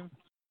tag team.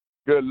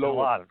 Good Lord. A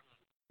lot of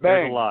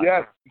Man, a lot.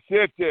 yes,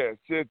 shit, yeah.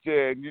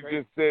 And you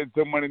just said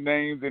so many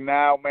names, and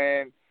now,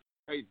 man,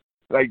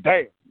 like,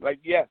 damn. Like,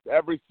 yes,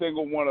 every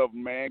single one of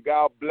them, man.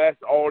 God bless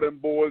all them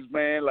boys,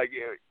 man. Like,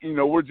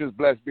 we're just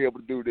blessed to be able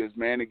to do this,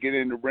 man, and get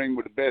in the ring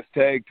with the best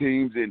tag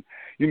teams. And,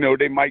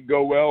 they might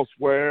go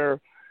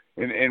elsewhere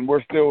and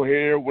we're still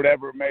here,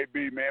 whatever it may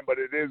be, man. But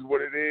it is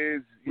what it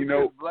is, you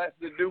know. We're blessed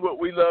to do what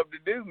we love to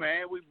do,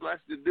 man. We're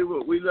blessed to do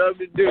what we love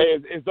to do. Hey,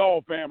 it's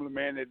all family,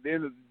 man. At the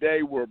end of the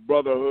day, we're a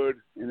brotherhood,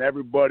 and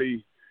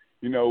everybody,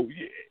 you know.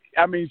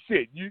 I mean,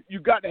 shit, you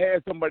got to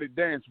have somebody to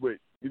dance with.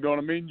 You know what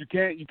I mean? You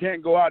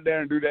can't go out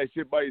there and do that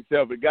shit by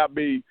yourself. It got to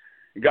be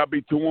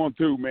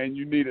 2-on-2, man.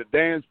 You need a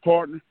dance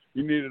partner.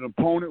 You need an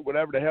opponent,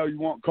 whatever the hell you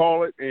want to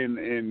call it,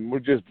 and we're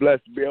just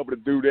blessed to be able to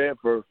do that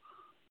for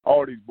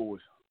all these boys.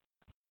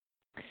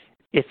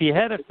 If you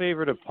had a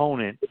favorite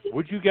opponent,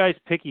 would you guys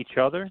pick each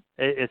other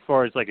as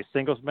far as like a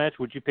singles match?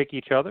 Would you pick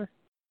each other?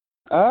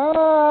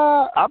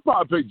 I'd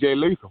probably pick Jay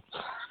Lethal.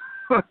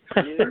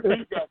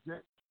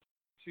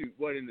 Shoot,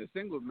 what in the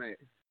singles match?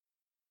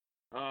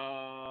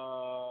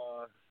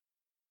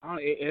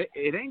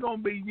 It ain't gonna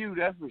be you,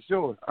 that's for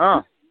sure.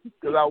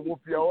 Because I'll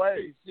whoop your ass.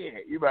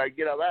 Shit, you better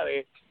get up out of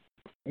here.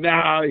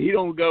 Nah, Jay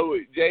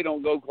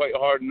don't go quite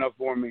hard enough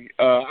for me.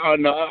 I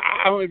don't know.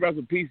 I only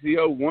wrestled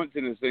PCO once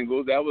in the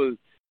singles.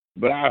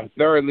 But I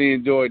thoroughly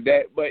enjoyed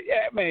that. But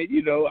yeah, man,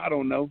 you know, I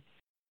don't know.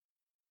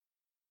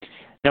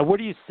 Now, where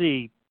do you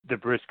see the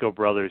Briscoe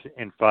brothers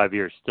in 5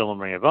 years? Still in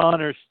Ring of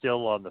Honor,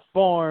 still on the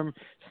farm,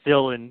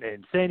 still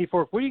in Sandy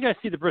Fork? Where do you guys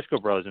see the Briscoe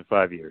brothers in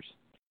 5 years?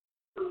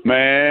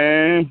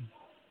 Man,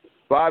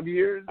 5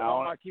 years?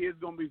 All my kids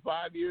going to be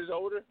 5 years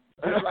older,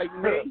 just like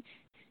me.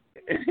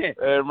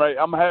 Right.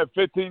 I'm gonna have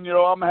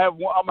 15-year-old. I'm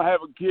gonna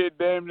have a kid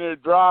damn near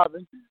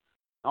driving.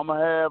 I'm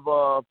gonna have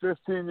a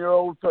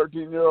 15-year-old,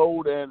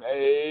 13-year-old, and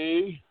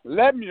a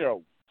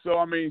 11-year-old. So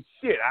I mean,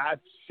 shit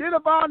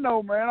if I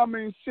know, man. I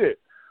mean, shit.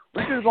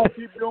 We just gonna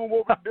keep doing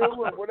what we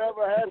do and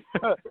whatever happens.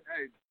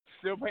 Hey,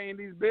 still paying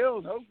these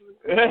bills, hopefully.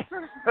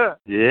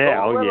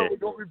 Yeah, We're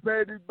gonna be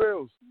paying these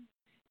bills.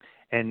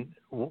 And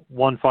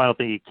one final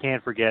thing you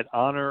can't forget: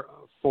 Honor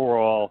for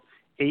All.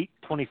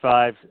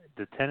 8/25,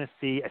 the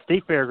Tennessee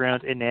State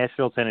Fairgrounds in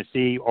Nashville,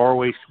 Tennessee,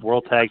 ROH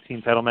World Tag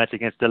Team title match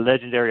against the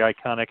legendary,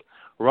 iconic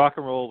Rock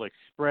and Roll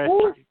Express.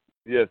 Woo.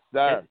 Yes,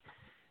 sir.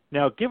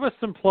 Now, give us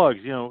some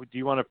plugs. You know, do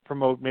you want to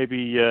promote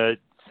maybe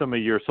some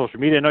of your social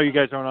media? I know you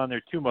guys aren't on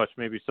there too much.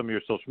 Maybe some of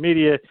your social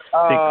media,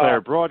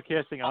 Sinclair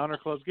Broadcasting, Honor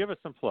Clubs. Give us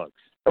some plugs.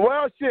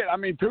 Well, shit. I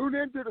mean, tune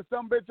into the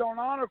Sumbitch on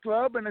Honor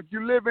Club, and if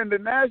you live in the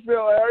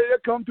Nashville area,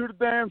 come to the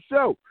damn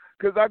show.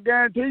 Because I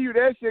guarantee you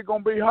that shit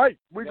going to be hype.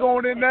 We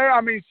going in there,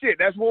 I mean, shit,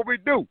 that's what we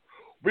do.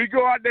 We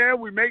go out there,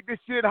 we make this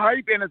shit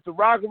hype, and it's the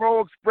Rock and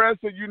Roll Express,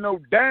 so you know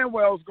damn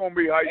well it's going to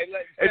be hype. Hey,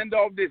 let's send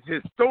off this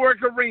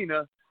historic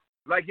arena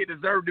like it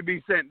deserved to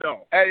be sent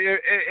off. Hey,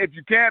 if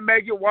you can't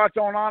make it, watch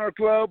on Honor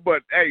Club,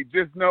 but, hey,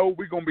 just know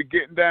we're going to be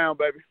getting down,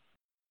 baby.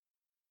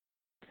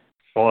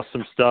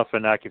 Awesome stuff,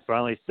 and I can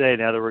finally say,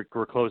 now that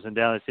we're closing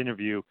down this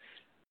interview,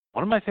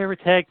 one of my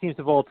favorite tag teams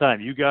of all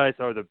time. You guys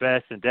are the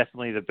best, and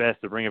definitely the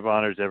best the Ring of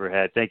Honor's ever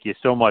had. Thank you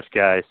so much,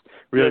 guys.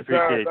 Really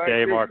appreciate it.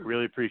 Jay, Mark,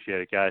 really appreciate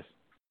it, guys.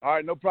 All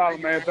right, no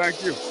problem, man.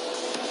 Thank you.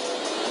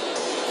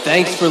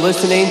 Thanks for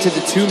listening to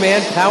the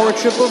two-man power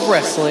trip of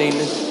wrestling.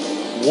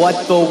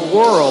 What the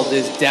world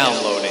is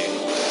downloading.